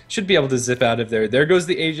regen, should be able to zip out of there. There goes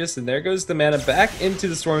the Aegis, and there goes the mana back into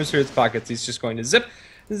the Storm Spirit's pockets. He's just going to zip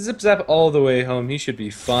zap all the way home. He should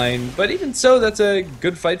be fine. But even so, that's a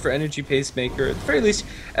good fight for Energy Pacemaker. At the very least,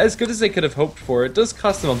 as good as they could have hoped for. It does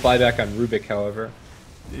cost them a buyback on Rubik, however.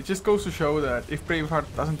 It just goes to show that if Braveheart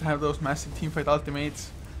doesn't have those massive teamfight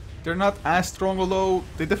ultimates, they're not as strong, although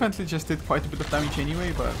they definitely just did quite a bit of damage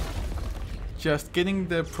anyway, but just getting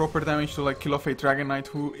the proper damage to like kill off a Dragon Knight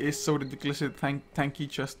who is so ridiculously tanky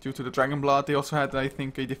just due to the Dragon Blood. They also had, I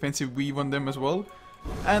think, a defensive weave on them as well.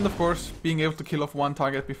 And of course, being able to kill off 1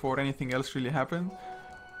 target before anything else really happened.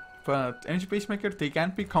 But Energy Pacemaker, they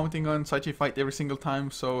can't be counting on such a fight every single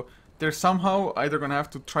time, so they're somehow either gonna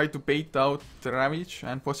have to try to bait out the Ravage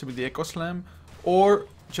and possibly the Echo Slam, or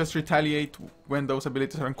just retaliate when those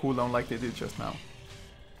abilities are on cooldown like they did just now.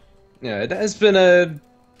 Yeah, it has been a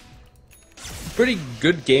pretty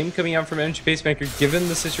good game coming out from Energy Pacemaker given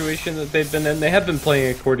the situation that they've been in. They have been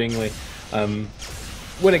playing accordingly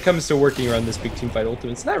when it comes to working around this big teamfight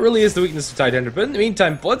ultimates. That really is the weakness of Tidehunter, but in the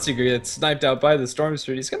meantime, Bloodseeker gets sniped out by the Storm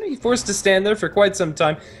Spirit. He's going to be forced to stand there for quite some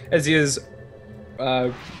time as he is,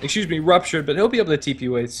 ruptured, but he'll be able to TP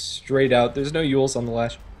away straight out. There's no Yules on the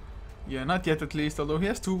Lash. Yeah, not yet at least, although he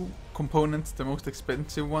has 2 components, the most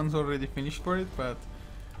expensive ones already finished for it, but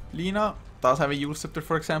Lina does have a Yule Scepter,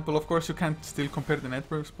 for example. Of course, you can't still compare the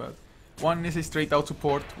networks, but one is a straight out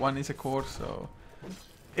support, one is a core, so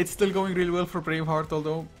it's still going really well for Braveheart,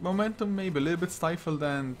 although momentum may be a little bit stifled.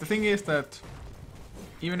 And the thing is that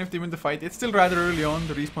even if they win the fight, it's still rather early on,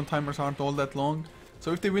 the respawn timers aren't all that long,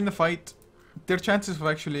 so if they win the fight, their chances of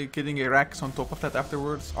actually getting a Rax on top of that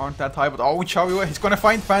afterwards aren't that high. But oh, Chauyo, he's gonna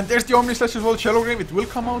find Fan. There's the Omni Slash as well, Shallow Grave. It will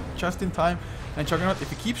come out just in time. And Juggernaut, if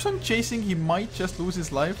he keeps on chasing, he might just lose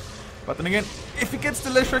his life. But then again, if he gets the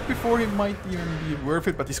Leshrac before, he might even be worth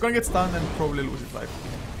it. But he's gonna get stunned and probably lose his life.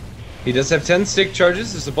 He does have 10 stick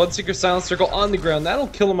charges. There's a Bloodseeker Silent Circle on the ground. That'll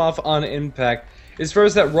kill him off on impact. As far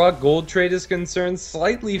as that raw gold trade is concerned,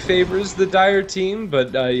 slightly favors the Dire team,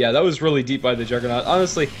 but yeah, that was really deep by the Juggernaut.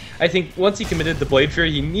 Honestly, I think once he committed the Blade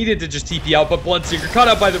Fury, he needed to just TP out, but Bloodseeker caught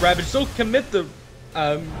out by the Ravage, so commit the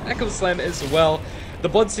Echo Slam as well. The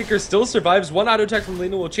Bloodseeker still survives. 1 auto attack from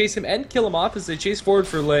Lina will chase him and kill him off as they chase forward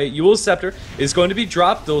for Lei. Yule's Scepter is going to be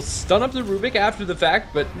dropped. They'll stun up the Rubik after the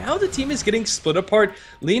fact, but now the team is getting split apart.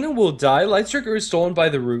 Lina will die. Lightstriker is stolen by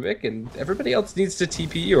the Rubik, and everybody else needs to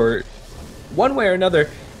TP or one way or another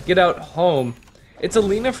get out home. It's a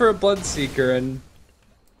Lina for a Bloodseeker, and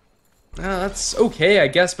That's okay, I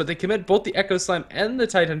guess, but they commit both the Echo Slam and the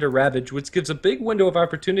Tidehunter Ravage, which gives a big window of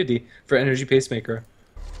opportunity for Energy Pacemaker.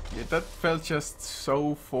 Yeah, that felt just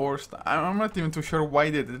so forced. I'm not even too sure why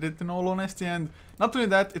they did it in all honesty, and not only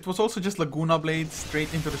that, it was also just Laguna Blade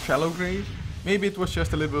straight into the shallow grave. Maybe it was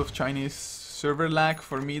just a little bit of Chinese server lag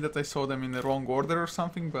for me that I saw them in the wrong order or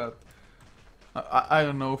something, but I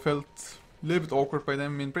don't know, felt a little bit awkward by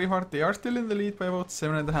them. In Braveheart, they are still in the lead by about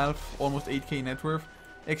 7.5, almost 8k net worth.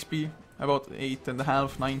 XP, about 8.5,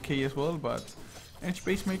 9k as well, but Energy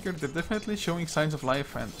Pacemaker, they're definitely showing signs of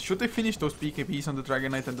life, and should they finish those BKBs on the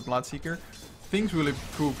Dragon Knight and the Bloodseeker, things will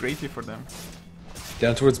improve greatly for them.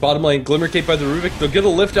 Down towards bottom lane, Glimmer Cape by the Rubik. They'll get a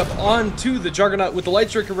lift up onto the Juggernaut with the Light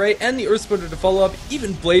Strike Array and the Earth Splitter to follow up.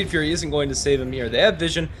 Even Blade Fury isn't going to save him here. They have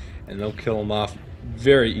vision, and they'll kill him off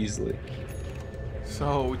very easily.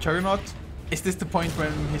 So, Juggernaut, is this the point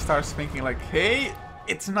when he starts thinking like, hey,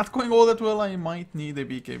 it's not going all that well, I might need a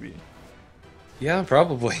BKB? Yeah,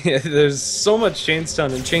 probably. There's so much Chain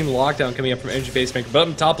Stun and Chain Lockdown coming up from Energy Pacemaker. But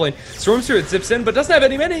in top lane, Storm Spirit zips in, but doesn't have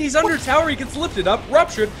any mana. He's under tower, he gets lifted up,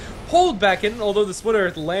 ruptured, pulled back in. Although the Split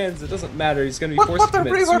Earth lands, it doesn't matter. He's going to be forced to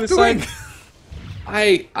commit suicide.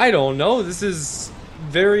 I don't know. This is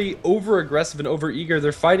very over-aggressive and over-eager.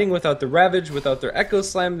 They're fighting without the Ravage, without their Echo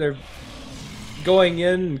Slam. They're going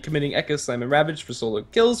in and committing Echo Slam and Ravage for solo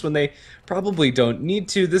kills when they probably don't need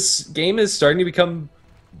to. This game is starting to become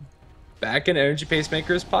back in Energy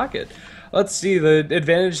Pacemaker's pocket. Let's see, the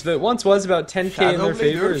advantage that once was about 10k in their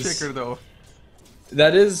favor is...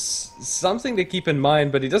 That is something to keep in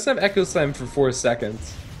mind, but he doesn't have Echo Slam for 4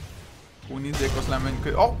 seconds. Who needs Echo Slam?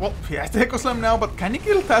 Oh, well, he has the Echo Slam now, but can he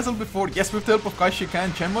kill Tassel before? Yes, with the help of Couchor he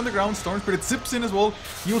can. Gem on the ground, Storm Spirit zips in as well.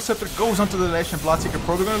 Yule Scepter goes onto the Lash, and Bloodseeker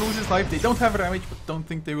probably gonna lose his life. They don't have Ravage, but don't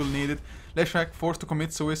think they will need it. Leshrac forced to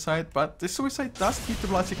commit suicide, but this suicide does keep the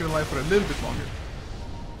Bloodseeker alive for a little bit longer.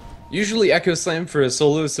 Usually Echo Slam for a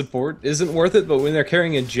solo support isn't worth it, but when they're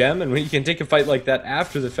carrying a gem and when you can take a fight like that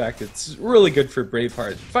after the fact, it's really good for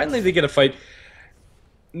Braveheart. Finally they get a fight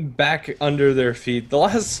back under their feet. The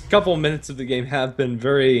last couple minutes of the game have been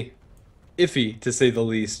very iffy, to say the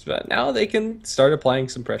least, but now they can start applying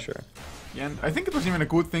some pressure. Yeah, and I think it was even a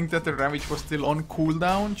good thing that the Ravage was still on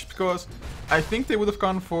cooldown, just because I think they would have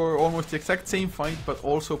gone for almost the exact same fight, but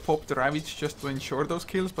also popped the Ravage just to ensure those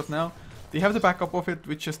kills, but now they have the backup of it,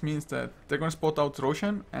 which just means that they're gonna spot out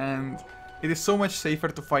Roshan, and it is so much safer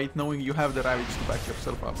to fight knowing you have the Ravage to back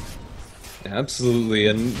yourself up. Absolutely,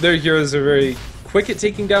 and their heroes are very quick at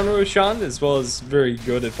taking down Roshan, as well as very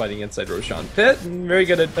good at fighting inside Roshan Pit, and very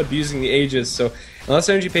good at abusing the Aegis, so unless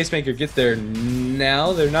Energy Pacemaker get there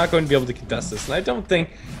now, they're not going to be able to contest this, and I don't think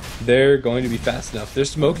they're going to be fast enough. They're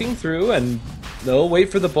smoking through, and they'll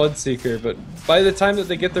wait for the Bloodseeker, but by the time that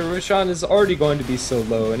they get there, Roshan is already going to be so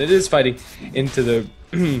low, and it is fighting into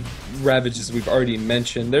the Ravages we've already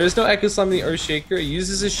mentioned. There is no Echo Slam in the Earthshaker. He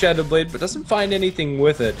uses his Shadow Blade, but doesn't find anything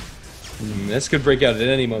with it. This could break out at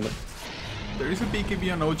any moment. There is a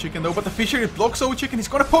BKB on O-Chicken though, but the Fisher, it blocks O-Chicken. He's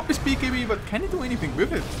gonna pop his BKB, but can he do anything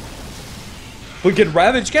with it? Look at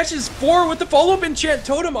Ravage catches 4 with the follow-up Enchant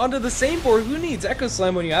Totem onto the same board. Who needs Echo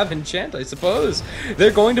Slam when you have Enchant, I suppose?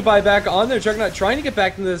 They're going to buy back on their Juggernaut, trying to get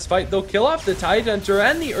back into this fight. They'll kill off the Tidehunter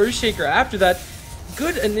and the Earthshaker after that.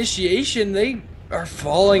 Good initiation. They are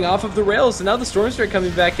falling off of the rails, and now the Storm Spirit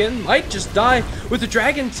coming back in might just die with the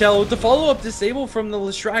Dragon Tail, with the follow-up disable from the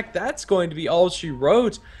Leshrac. That's going to be all she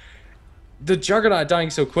wrote. The Juggernaut dying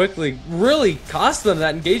so quickly really cost them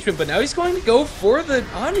that engagement, but now he's going to go for the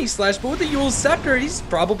Omni Slash, but with the Yule Scepter, he's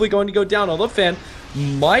probably going to go down, although Fan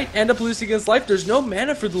might end up losing his life. There's no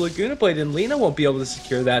mana for the Laguna Blade, and Lina won't be able to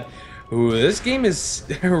secure that. Ooh, this game is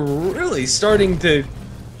really starting to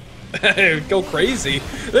go crazy.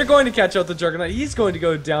 They're going to catch out the Juggernaut. He's going to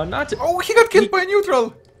go down, not to... Oh, he got killed by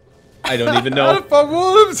neutral! I don't even know. Alpha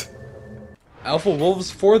Wolves! Alpha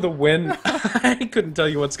Wolves for the win. I couldn't tell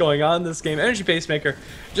you what's going on in this game. Energy Pacemaker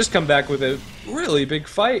just come back with a really big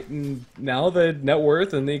fight, and now the net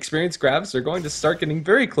worth and the experience grabs are going to start getting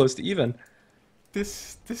very close to even.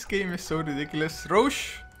 This game is so ridiculous.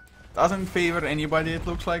 Roche doesn't favor anybody, it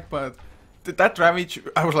looks like, but that Ravage,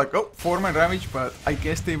 I was like, oh, 4-man Ravage, but I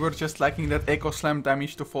guess they were just lacking that Echo Slam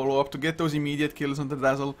damage to follow up, to get those immediate kills on the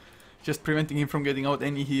Dazzle, just preventing him from getting out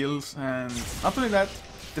any heals, and not only that,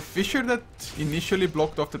 the Fisher that initially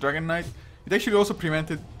blocked off the Dragon Knight, it actually also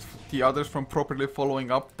prevented the others from properly following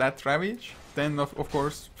up that Ravage. Then, of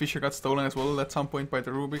course, Fisher got stolen as well at some point by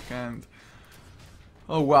the Rubik, and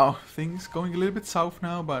oh wow, things going a little bit south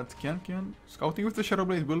now, but Kian scouting with the Shadow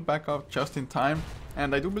Blade will back up just in time,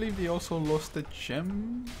 and I do believe they also lost the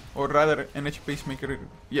gem, or rather Energy Pacemaker,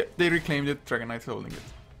 yeah, they reclaimed it, Dragon Knight is holding it.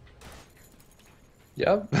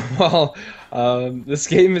 Yep. Well, this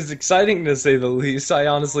game is exciting to say the least. I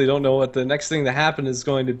honestly don't know what the next thing to happen is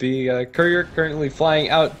going to be. Courier currently flying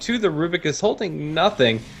out to the Rubik is holding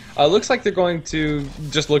nothing. Looks like they're going to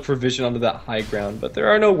just look for vision onto that high ground, but there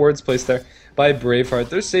are no words placed there by Braveheart.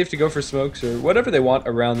 They're safe to go for smokes or whatever they want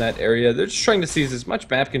around that area. They're just trying to seize as much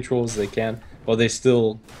map control as they can while they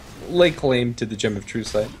still lay claim to the Gem of True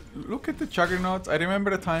Sight. Look at the Juggernaut. I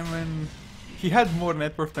remember a time when he had more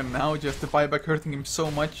net worth than now, just the buyback hurting him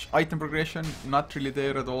so much. Item progression, not really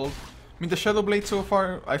there at all. I mean, the Shadow Blade so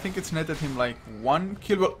far, I think it's netted him like 1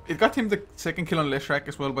 kill. Well, it got him the second kill on Leshrac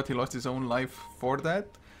as well, but he lost his own life for that.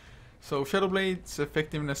 So Shadow Blade's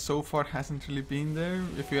effectiveness so far hasn't really been there,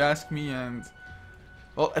 if you ask me, and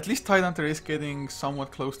well, at least Tidehunter is getting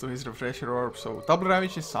somewhat close to his Refresher Orb, so Double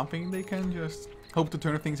Ravage is something they can just hope to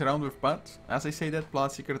turn things around with, but as I say that,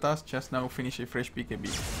 Bloodseeker does just now finish a fresh BKB.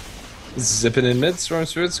 Zipping in mid,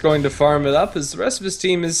 Stormspirit's going to farm it up as the rest of his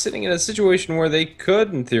team is sitting in a situation where they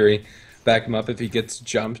could, in theory, back him up if he gets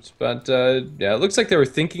jumped. But yeah, it looks like they were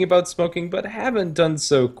thinking about smoking, but haven't done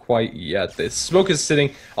so quite yet. The smoke is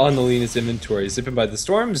sitting on the Lena's inventory. Zipping by the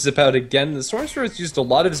Storm, zip out again. The Stormspirit's used a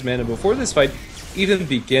lot of his mana before this fight even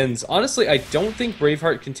begins. Honestly, I don't think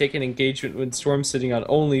Braveheart can take an engagement when Storm's sitting on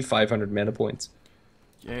only 500 mana points.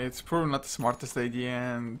 Yeah, it's probably not the smartest idea,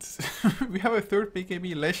 and we have a third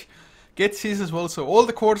BKB. Lesh gets his as well, so all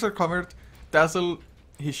the cores are covered. Dazzle,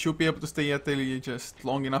 he should be able to stay at the just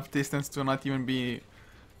long enough distance to not even be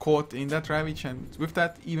caught in that Ravage, and with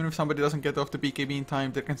that, even if somebody doesn't get off the BKB in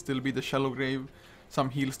time, there can still be the Shallow Grave, some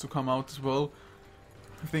heals to come out as well.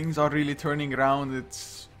 Things are really turning around.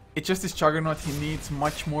 It's just this Juggernaut, he needs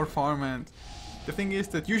much more farm, and the thing is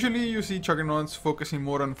that usually you see Juggernauts focusing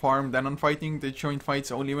more on farm than on fighting. They join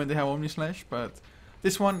fights only when they have Omnislash, but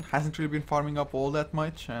this one hasn't really been farming up all that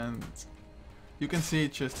much, and you can see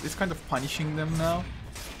it's kind of punishing them now.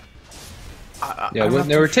 Yeah, when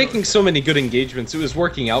they were taking so many good engagements, it was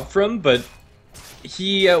working out for him, but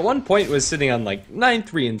he at one point was sitting on like 9,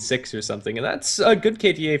 3, and 6 or something, and that's a good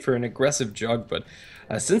KTA for an aggressive Jug, but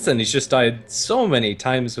since then he's just died so many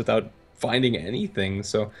times without finding anything,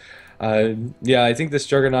 so yeah, I think this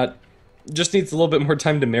Juggernaut just needs a little bit more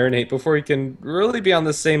time to marinate before he can really be on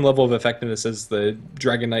the same level of effectiveness as the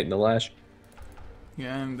Dragon Knight and the Lash.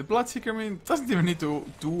 Yeah, and the Bloodseeker, I mean, doesn't even need to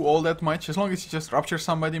do all that much, as long as he just ruptures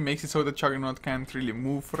somebody, makes it so that Juggernaut can't really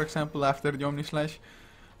move, for example, after the Omnislash,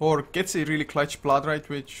 or gets a really clutch Bloodrite,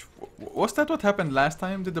 which... Was that what happened last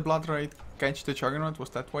time? Did the Bloodrite catch the Juggernaut?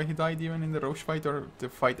 Was that why he died even in the Roche fight, or the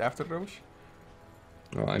fight after Roche?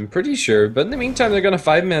 Well, I'm pretty sure, but in the meantime they're gonna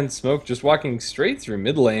 5-man smoke, just walking straight through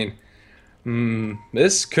mid lane.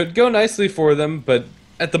 This could go nicely for them, but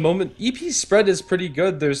at the moment, EP's spread is pretty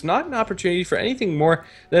good. There's not an opportunity for anything more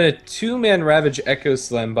than a 2-man Ravage Echo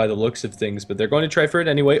Slam by the looks of things, but they're going to try for it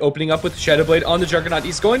anyway, opening up with the Shadow Blade on the Juggernaut.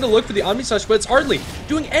 He's going to look for the Omnislash, but it's hardly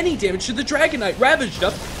doing any damage to the Dragon Knight. Ravaged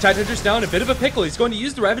up, Tidehunter's down, a bit of a pickle. He's going to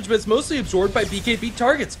use the Ravage, but it's mostly absorbed by BKB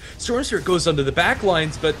targets. Stormspirit goes under the back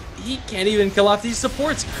lines, but he can't even kill off these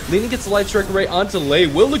supports. Lena gets the Light Striker right onto Lei.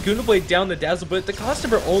 Will Laguna Blade down the Dazzle, but at the cost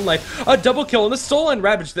of her own life. A double kill on the Soul and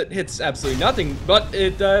Ravage that hits absolutely nothing, but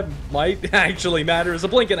it might actually matter as a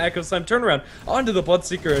Blink and Echo Slam turnaround onto the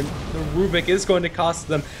Bloodseeker, and the Rubik is going to cost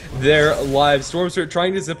them their lives. Stormspirit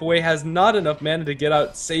trying to zip away, has not enough mana to get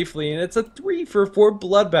out safely, and it's a 3-for-4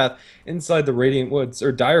 bloodbath inside the Radiant Woods,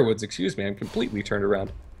 or Dire Woods, excuse me. I'm completely turned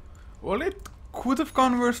around. Well, it could have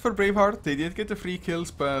gone worse for Braveheart. They did get the free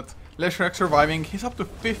kills, but Leshrac surviving. He's up to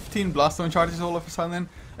 15 Bloodstone charges all of a sudden.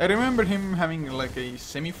 I remember him having like a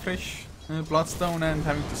semi-fresh Bloodstone and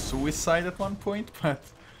having to suicide at one point, but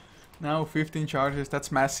now 15 charges, that's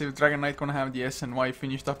massive. Dragon Knight gonna have the SNY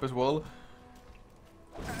finished up as well.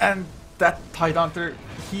 And that Tidehunter,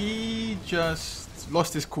 he just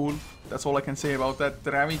lost his cool. That's all I can say about that.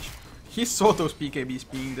 The Ravage, he saw those BKBs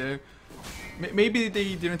being there. Maybe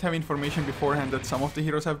they didn't have information beforehand that some of the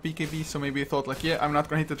heroes have BKBs, so maybe they thought like, yeah, I'm not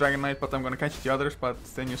gonna hit the Dragon Knight, but I'm gonna catch the others. But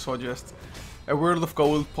then you saw just a world of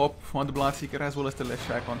gold pop on the Bloodseeker as well as the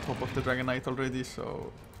Leshrac on top of the Dragon Knight already,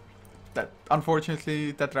 so that,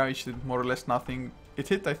 unfortunately, that Ravage did more or less nothing. It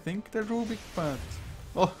hit, I think, the Rubik, but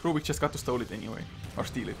well, Rubik just got to steal it anyway, or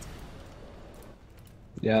steal it.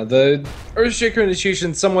 Yeah, the Earthshaker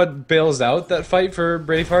initiation somewhat bails out that fight for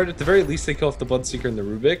Braveheart. At the very least, they kill off the Bloodseeker and the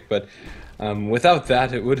Rubik, but without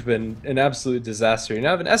that, it would have been an absolute disaster. You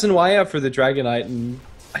now have an SNY out for the Dragon Knight, and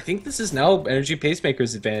I think this is now Energy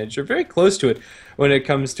Pacemaker's advantage. They're very close to it when it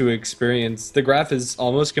comes to experience. The graph is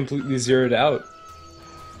almost completely zeroed out.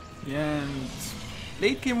 Yeah, and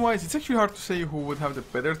late game wise, it's actually hard to say who would have the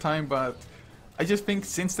better time, but I just think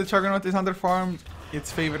since the Juggernaut is underfarmed,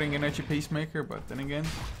 it's favoring Energy Pacemaker, but then again,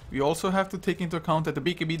 we also have to take into account that the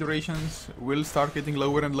BKB durations will start getting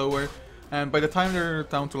lower and lower, and by the time they're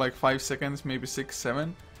down to like 5 seconds, maybe 6,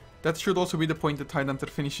 7, that should also be the point that Tidehunter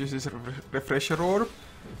finishes his Refresher Orb.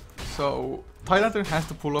 So Tidehunter has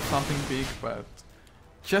to pull off something big, but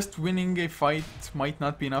just winning a fight might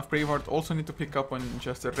not be enough. Braveheart also need to pick up on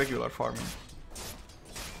just a regular farming.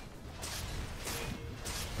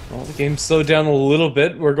 Well, the game slowed down a little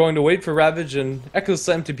bit. We're going to wait for Ravage and Echo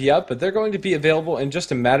Slam to be up, but they're going to be available in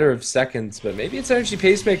just a matter of seconds. But maybe it's Energy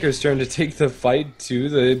Pacemaker's turn to take the fight to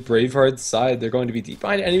the Braveheart's side. They're going to be deep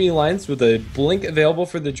behind enemy lines with a blink available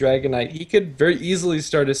for the Dragon Knight. He could very easily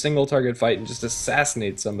start a single target fight and just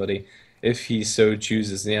assassinate somebody if he so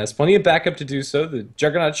chooses. And he has plenty of backup to do so. The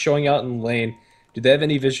Juggernaut's showing out in lane. Do they have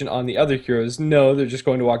any vision on the other heroes? No, they're just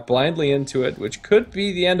going to walk blindly into it, which could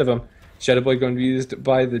be the end of them. Shadow Blade going to be used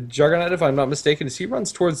by the Juggernaut, if I'm not mistaken, as he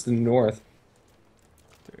runs towards the north.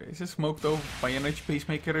 There is a smoke though by Energy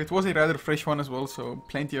Pacemaker. It was a rather fresh one as well, so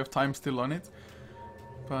plenty of time still on it.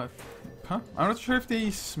 But, I'm not sure if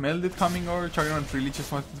they smelled it coming or Juggernaut really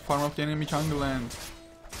just wanted to farm up the enemy jungle, and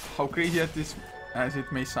how crazy that is as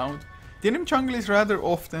it may sound, the enemy jungle is rather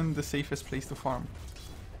often the safest place to farm.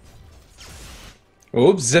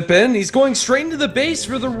 Oh, zip in. He's going straight into the base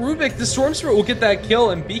for the Rubik. The Storm Spirit will get that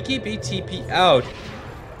kill, and BKB TP out.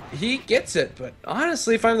 He gets it, but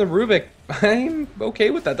honestly, if I'm the Rubik, I'm okay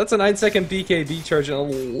with that. That's a 9-second BKB charge and a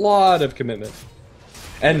lot of commitment.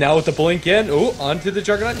 And now with the blink in, oh, onto the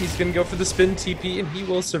Juggernaut. He's going to go for the spin TP, and he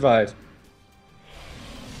will survive.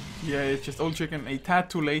 Yeah, it's just old chicken a tad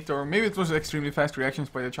too late, or maybe it was extremely fast reactions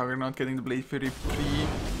by the Juggernaut getting the Blade Fury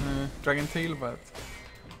pre-Dragon Tail, but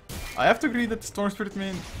I have to agree that the Storm Spirit,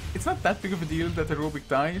 man, it's not that big of a deal that the Rubik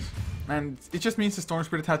dies, and it just means the Storm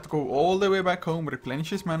Spirit had to go all the way back home,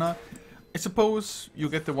 replenish his mana. I suppose you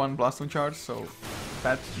get the one Blast on charge, so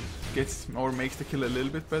that gets or makes the kill a little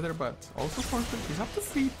bit better, but also Storm Spirit is up to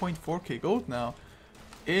 3.4k gold now.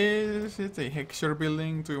 Is it a Hexer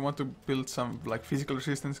building? Do you want to build some like physical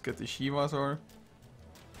resistance, get the Shivas, or?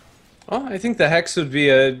 Oh, I think the Hex would be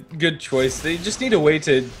a good choice. They just need a way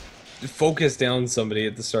to focus down somebody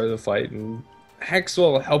at the start of the fight, and Hex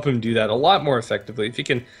will help him do that a lot more effectively. If he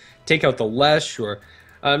can take out the Lesh or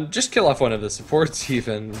just kill off one of the supports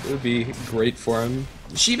even, it would be great for him.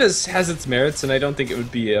 Shiva's has its merits, and I don't think it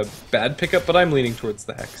would be a bad pickup, but I'm leaning towards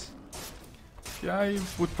the Hex. Yeah, I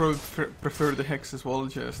would probably prefer the Hex as well,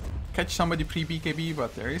 just catch somebody pre-BKB,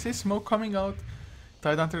 but there is a smoke coming out.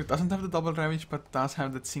 Tidehunter doesn't have the double Ravage, but does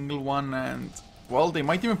have that single one, and well, they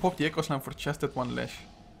might even pop the Echo Slam for just that one Lesh.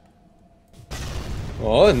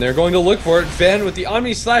 Oh, and they're going to look for it. Fan with the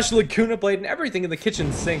Omni slash Laguna Blade and everything in the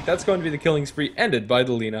kitchen sink. That's going to be the killing spree ended by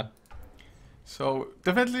the Lina. So,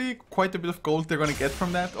 definitely quite a bit of gold they're going to get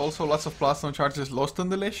from that. Also, lots of blast on charges lost on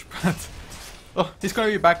the Lesh, but oh, he's going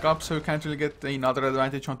to be back up, so you can't really get another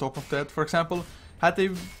advantage on top of that. For example, had they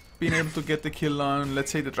been able to get the kill on, let's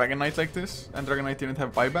say, the Dragon Knight like this, and Dragon Knight didn't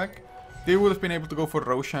have buyback, they would have been able to go for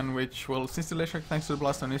Roshan, which, well, since the Lesh, thanks to the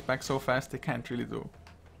blast on his back so fast, they can't really do.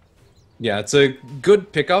 Yeah, it's a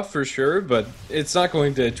good pickoff for sure, but it's not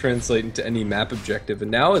going to translate into any map objective.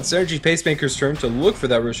 And now it's Energy Pacemaker's turn to look for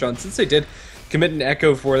that Roshan. Since they did commit an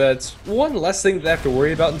Echo for that, it's one less thing that they have to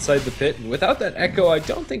worry about inside the pit. And without that Echo, I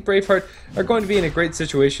don't think Braveheart are going to be in a great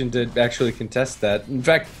situation to actually contest that. In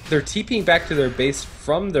fact, they're TPing back to their base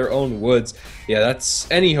from their own woods. Yeah,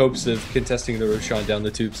 that's any hopes of contesting the Roshan down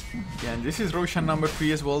the tubes. Yeah, and this is Roshan number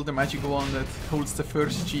 3 as well, the magic one that holds the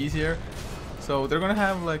first cheese here. So they're gonna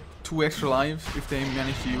have like 2 extra lives if they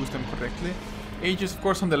manage to use them correctly. Aegis, of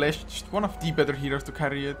course, on the Lesh, just one of the better heroes to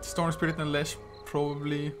carry it. Storm Spirit and Lesh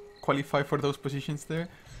probably qualify for those positions there.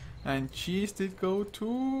 And Cheese did go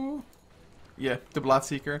to, yeah, the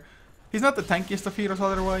Bloodseeker. He's not the tankiest of heroes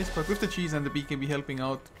otherwise, but with the Cheese and the BKB helping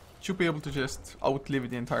out, should be able to just outlive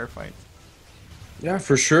the entire fight. Yeah,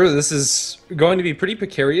 for sure. This is going to be pretty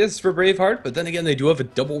precarious for Braveheart, but then again, they do have a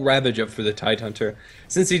double Ravage up for the Tidehunter.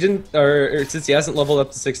 Since he didn't, or since he hasn't leveled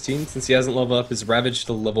up to 16, since he hasn't leveled up his Ravage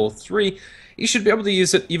to level 3, he should be able to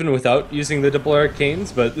use it even without using the double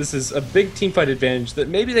Arcanes, but this is a big teamfight advantage that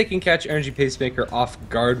maybe they can catch Energy Pacemaker off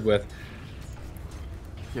guard with.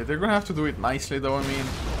 Yeah, they're gonna have to do it nicely though. I mean,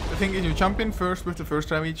 the thing is, you jump in first with the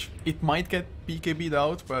first Ravage, it might get BKB'd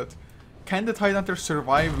out, but can the Tidehunter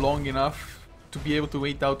survive long enough to be able to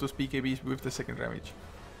wait out those BKBs with the second Ravage?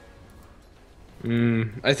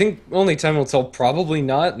 I think only time will tell. Probably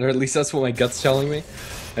not, or at least that's what my gut's telling me.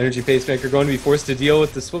 Energy Pacemaker going to be forced to deal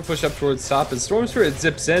with the split push up towards top as Storm Spirit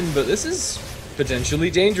zips in, but this is potentially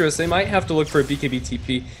dangerous. They might have to look for a BKB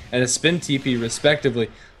TP and a spin TP respectively.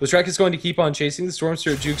 Leshrac is going to keep on chasing. The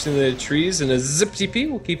Stormspirit jukes into the trees, and a zip TP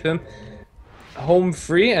will keep him home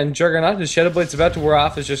free, and Juggernaut, his Shadow Blade's about to wear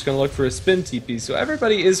off, is just going to look for a spin TP. So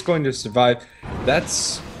everybody is going to survive.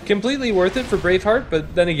 That's completely worth it for Braveheart,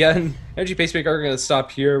 but then again, Energy Pacemaker are going to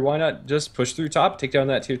stop here. Why not just push through top, take down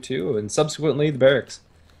that tier 2, and subsequently the barracks?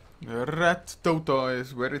 Red Dota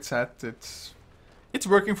is where it's at. It's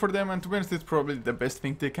working for them, and to be honest, it's probably the best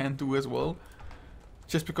thing they can do as well.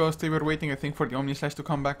 Just because they were waiting, I think, for the Omni Slash to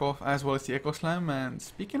come back off, as well as the Echo Slam. And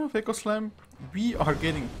speaking of Echo Slam, we are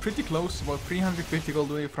getting pretty close, about 350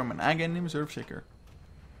 gold away from an Aghanims Earthshaker.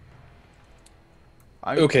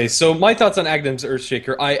 Okay, so my thoughts on Aghanims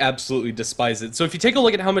Earthshaker, I absolutely despise it. So if you take a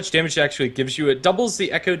look at how much damage it actually gives you, it doubles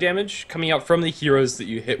the echo damage coming out from the heroes that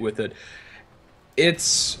you hit with it.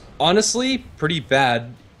 It's honestly pretty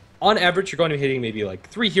bad. On average, you're going to be hitting maybe like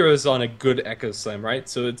 3 heroes on a good Echo Slam, right?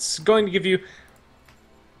 So it's going to give you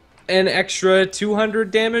an extra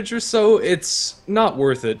 200 damage or so. It's not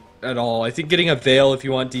worth it at all. I think getting a Veil if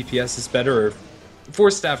you want DPS is better, or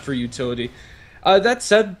Force Staff for utility. That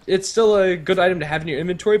said, it's still a good item to have in your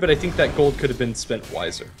inventory, but I think that gold could have been spent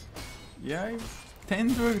wiser. Yeah, I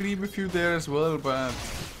tend to agree with you there as well, but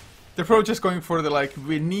they're probably just going for the, like,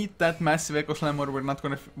 we need that massive Echo Slam or we're not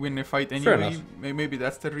going to win a fight anyway. Maybe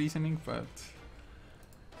that's the reasoning, but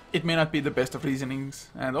it may not be the best of reasonings.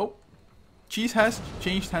 And oh, Cheese has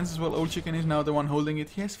changed hands as well. Old Chicken is now the one holding it.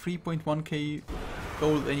 He has 3.1k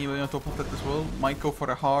gold anyway on top of that as well. Might go for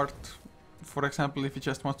a heart, for example, if he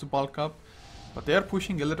just wants to bulk up. But they are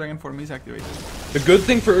pushing. Gilded Dragon form is activated. The good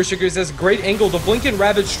thing for Earthshaker is has a great angle to blink and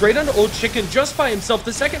Ravage straight onto Old Chicken just by himself.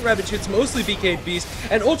 The second Ravage hits mostly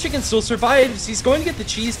BKBs, and Old Chicken still survives. He's going to get the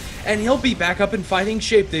cheese, and he'll be back up in fighting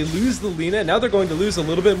shape. They lose the Lina, now they're going to lose a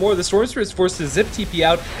little bit more. The Stormspirit is forced to zip TP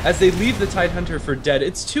out as they leave the Tidehunter for dead.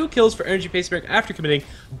 It's 2 kills for Energy Pacemaker after committing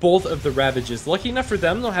both of the Ravages. Lucky enough for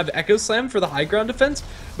them, they'll have Echo Slam for the high ground defense,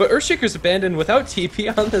 but Earthshaker's abandoned without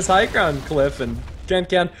TP on this high ground cliff, and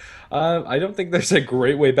Can I don't think there's a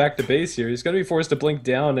great way back to base here. He's going to be forced to blink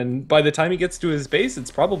down, and by the time he gets to his base,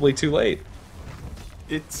 it's probably too late.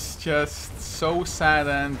 It's just so sad,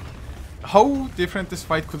 and how different this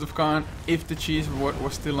fight could have gone if the Cheese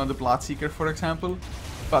was still on the Bloodseeker, for example.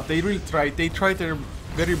 But they really tried. They tried their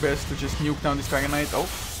very best to just nuke down this Dragon Knight. Oh,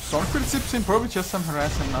 Stormspirit zips in, probably just some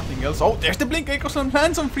harass and nothing else. Oh, there's the Blink Echo Slam,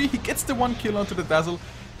 lands on 3. He gets the 1 kill onto the Dazzle.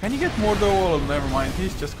 Can he get more though? Oh, never mind.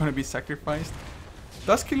 He's just going to be sacrificed.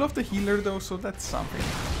 Does kill off the healer though, so that's something.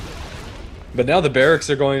 But now the barracks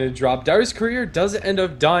are going to drop. Darius' Courier does end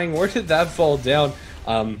up dying. Where did that fall down?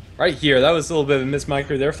 Right here. That was a little bit of a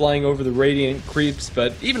mismicro. They're flying over the Radiant creeps,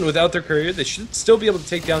 but even without their Courier, they should still be able to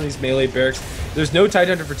take down these melee barracks. There's no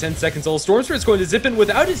Tidehunter for 10 seconds. All Stormspirit's going to zip in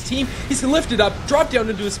without his team. He's lifted up, drop down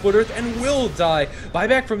into a Split Earth, and will die.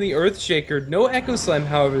 Buyback from the Earthshaker. No Echo Slam,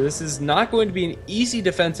 however. This is not going to be an easy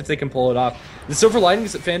defense if they can pull it off. The Silver Lining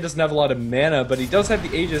is that Fan doesn't have a lot of mana, but he does have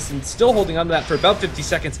the Aegis and still holding on to that for about 50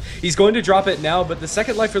 seconds. He's going to drop it now, but the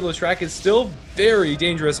second life for Leshrac is still very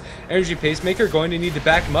dangerous. Energy Pacemaker going to need to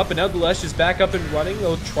back him up, and now the Lesh is back up and running.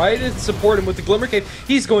 They'll try to support him with the Glimmer Cape.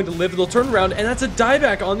 He's going to live. They'll turn around, and that's a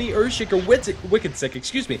dieback on the Earthshaker. Wicked Sick,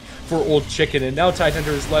 excuse me, for Old Chicken, and now Tidehunter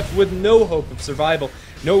is left with no hope of survival.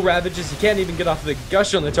 No Ravages, he can't even get off the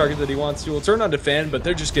Gush on the target that he wants to. He'll turn on to Fan, but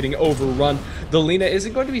they're just getting overrun. The Lina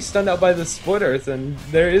isn't going to be stunned out by the Split Earth, and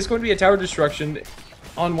there is going to be a tower destruction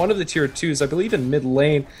on one of the tier 2s, I believe in mid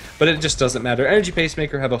lane, but it just doesn't matter. Energy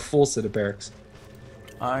Pacemaker have a full set of barracks.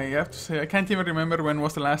 I have to say, I can't even remember when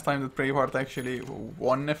was the last time that Braveheart actually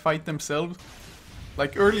won a fight themselves.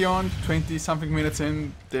 Like early on, 20-something minutes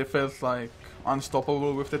in, they felt like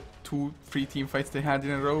unstoppable with the 2-3 team fights they had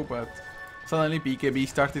in a row, but suddenly BKB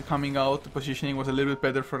started coming out, the positioning was a little bit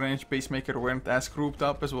better for Energy Pacemaker, weren't as grouped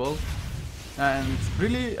up as well. And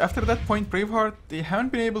really, after that point, Braveheart, they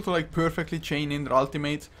haven't been able to like perfectly chain in their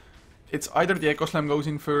ultimates. It's either the Echo Slam goes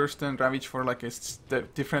in first and Ravage for like a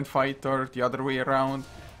different fight, or the other way around.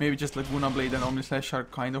 Maybe just like Luna Blade and Omni Slash are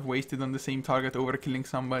kind of wasted on the same target over killing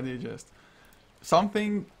somebody. Just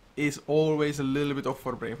something is always a little bit off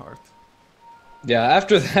for Braveheart. Yeah,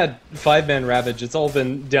 after that 5-man Ravage, it's all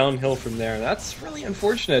been downhill from there, and that's really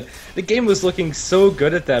unfortunate. The game was looking so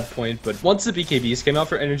good at that point, but once the BKBs came out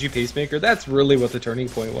for Energy Pacemaker, that's really what the turning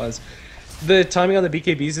point was. The timing on the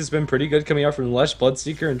BKBs has been pretty good coming out from Lesh,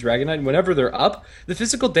 Bloodseeker, and Dragon Knight. Whenever they're up, the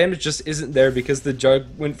physical damage just isn't there because the Jug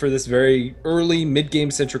went for this very early mid-game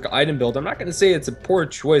centric item build. I'm not going to say it's a poor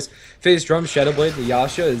choice. Phase Drum, Shadowblade, the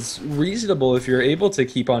Yasha is reasonable if you're able to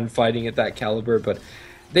keep on fighting at that caliber, but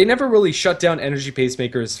they never really shut down Energy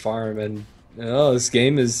Pacemaker's farm, and Oh, this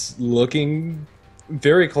game is looking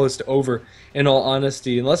very close to over, in all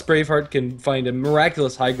honesty, unless Braveheart can find a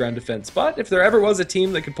miraculous high ground defense. But if there ever was a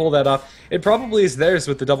team that could pull that off, it probably is theirs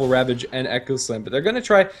with the Double Ravage and Echo Slam. But they're going to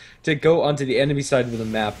try to go onto the enemy side of the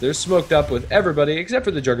map. They're smoked up with everybody except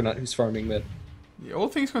for the Juggernaut who's farming mid. Yeah, all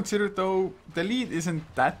things considered though, the lead isn't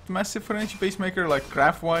that massive for Energy Pacemaker, like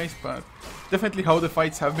graph-wise, but definitely how the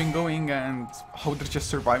fights have been going and how they're just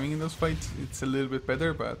surviving in those fights, it's a little bit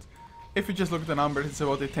better. But if you just look at the numbers, it's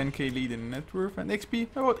about a 10k lead in net worth and XP,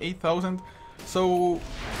 about 8,000. So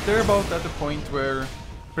they're about at the point where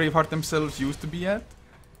Braveheart themselves used to be at.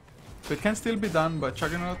 So it can still be done, but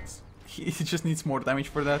Juggernaut, he just needs more damage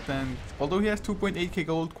for that, and although he has 2.8k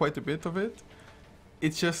gold, quite a bit of it,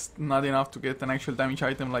 it's just not enough to get an actual damage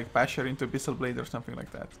item like Basher into Abyssal Blade or something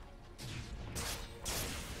like that.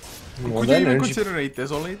 Well, Could you even consider a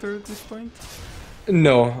Desolator at this point?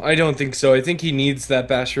 No, I don't think so. I think he needs that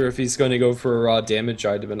Basher if he's going to go for a raw damage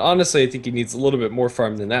item. And honestly, I think he needs a little bit more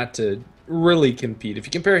farm than that to really compete. If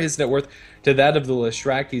you compare his net worth to that of the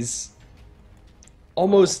Leshrac, he's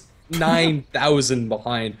almost 9,000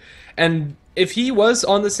 behind. And if he was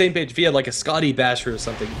on the same page, if he had like a Scotty Basher or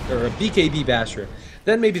something, or a BKB Basher,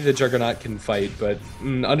 then maybe the Juggernaut can fight. But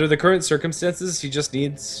under the current circumstances, he just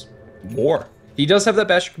needs more. He does have that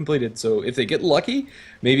Basher completed, so if they get lucky,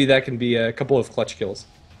 maybe that can be a couple of clutch kills.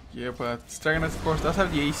 Yeah, but Juggernaut of course does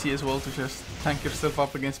have the AC as well to just tank yourself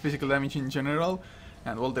up against physical damage in general.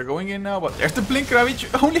 And well, they're going in now, but there's the Blink Ravage,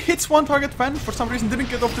 only hits one target fan, for some reason didn't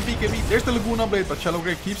get off the BKB. There's the Laguna Blade, but Shallow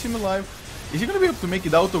Grave keeps him alive. Is he gonna be able to make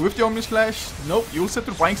it out though with the Omni Slash? Nope, you'll set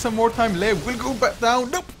to buying some more time. Lev will go back down,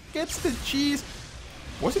 nope, gets the cheese.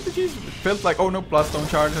 Was it the cheese? It felt like, oh no, Bloodstone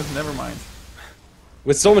charges, never mind.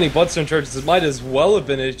 With so many Bloodstone charges, it might as well have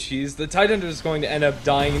been a cheese. The Tidehunter is going to end up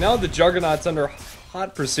dying. Now the Juggernaut's under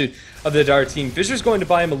hot pursuit of the Dire team. Fisher's going to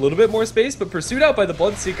buy him a little bit more space, but pursued out by the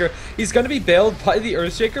Bloodseeker. He's going to be bailed by the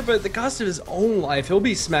Earthshaker, but at the cost of his own life, he'll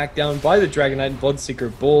be smacked down by the Dragonite and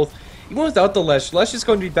Bloodseeker both. Even without the Lesh, Lesh is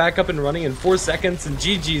going to be back up and running in 4 seconds, and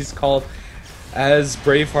GG's called as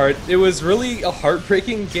Braveheart. It was really a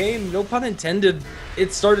heartbreaking game, no pun intended.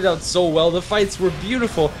 It started out so well, the fights were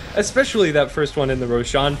beautiful, especially that first one in the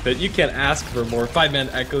Roshan pit. You can't ask for more. 5-man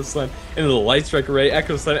Echo Slam into the Light Strike Array,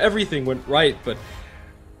 Echo Slam, everything went right, but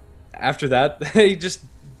after that, they just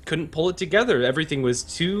couldn't pull it together. Everything was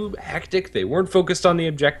too hectic, they weren't focused on the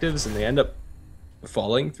objectives, and they end up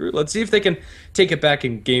falling through. Let's see if they can take it back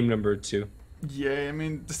in game number 2. Yeah, I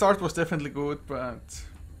mean, the start was definitely good, but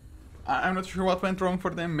I'm not sure what went wrong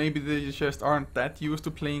for them. Maybe they just aren't that used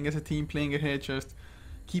to playing as a team, playing ahead, just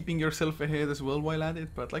keeping yourself ahead as well while at it.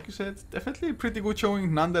 But like you said, definitely a pretty good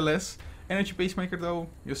showing nonetheless. Energy Pacemaker though,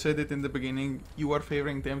 you said it in the beginning, you are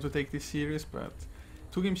favoring them to take this series, but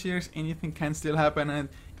 2-game series, anything can still happen, and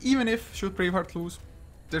even if should Braveheart lose,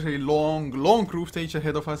 there's a long group stage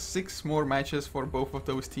ahead of us, 6 more matches for both of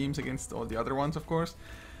those teams against all the other ones of course.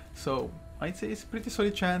 So I'd say it's a pretty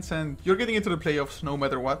solid chance, and you're getting into the playoffs no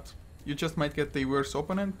matter what. You just might get the worst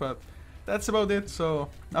opponent, but that's about it, so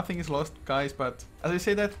nothing is lost guys. But as I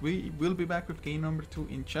say that, we will be back with game number 2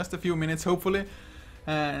 in just a few minutes hopefully.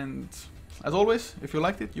 And as always, if you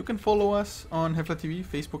liked it, you can follow us on HeflaTV,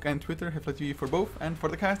 Facebook and Twitter, HeflaTV for both, and for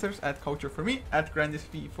the casters, at Couchor for me, at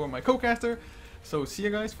GrandisV for my co-caster. So see you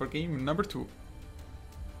guys for game number 2.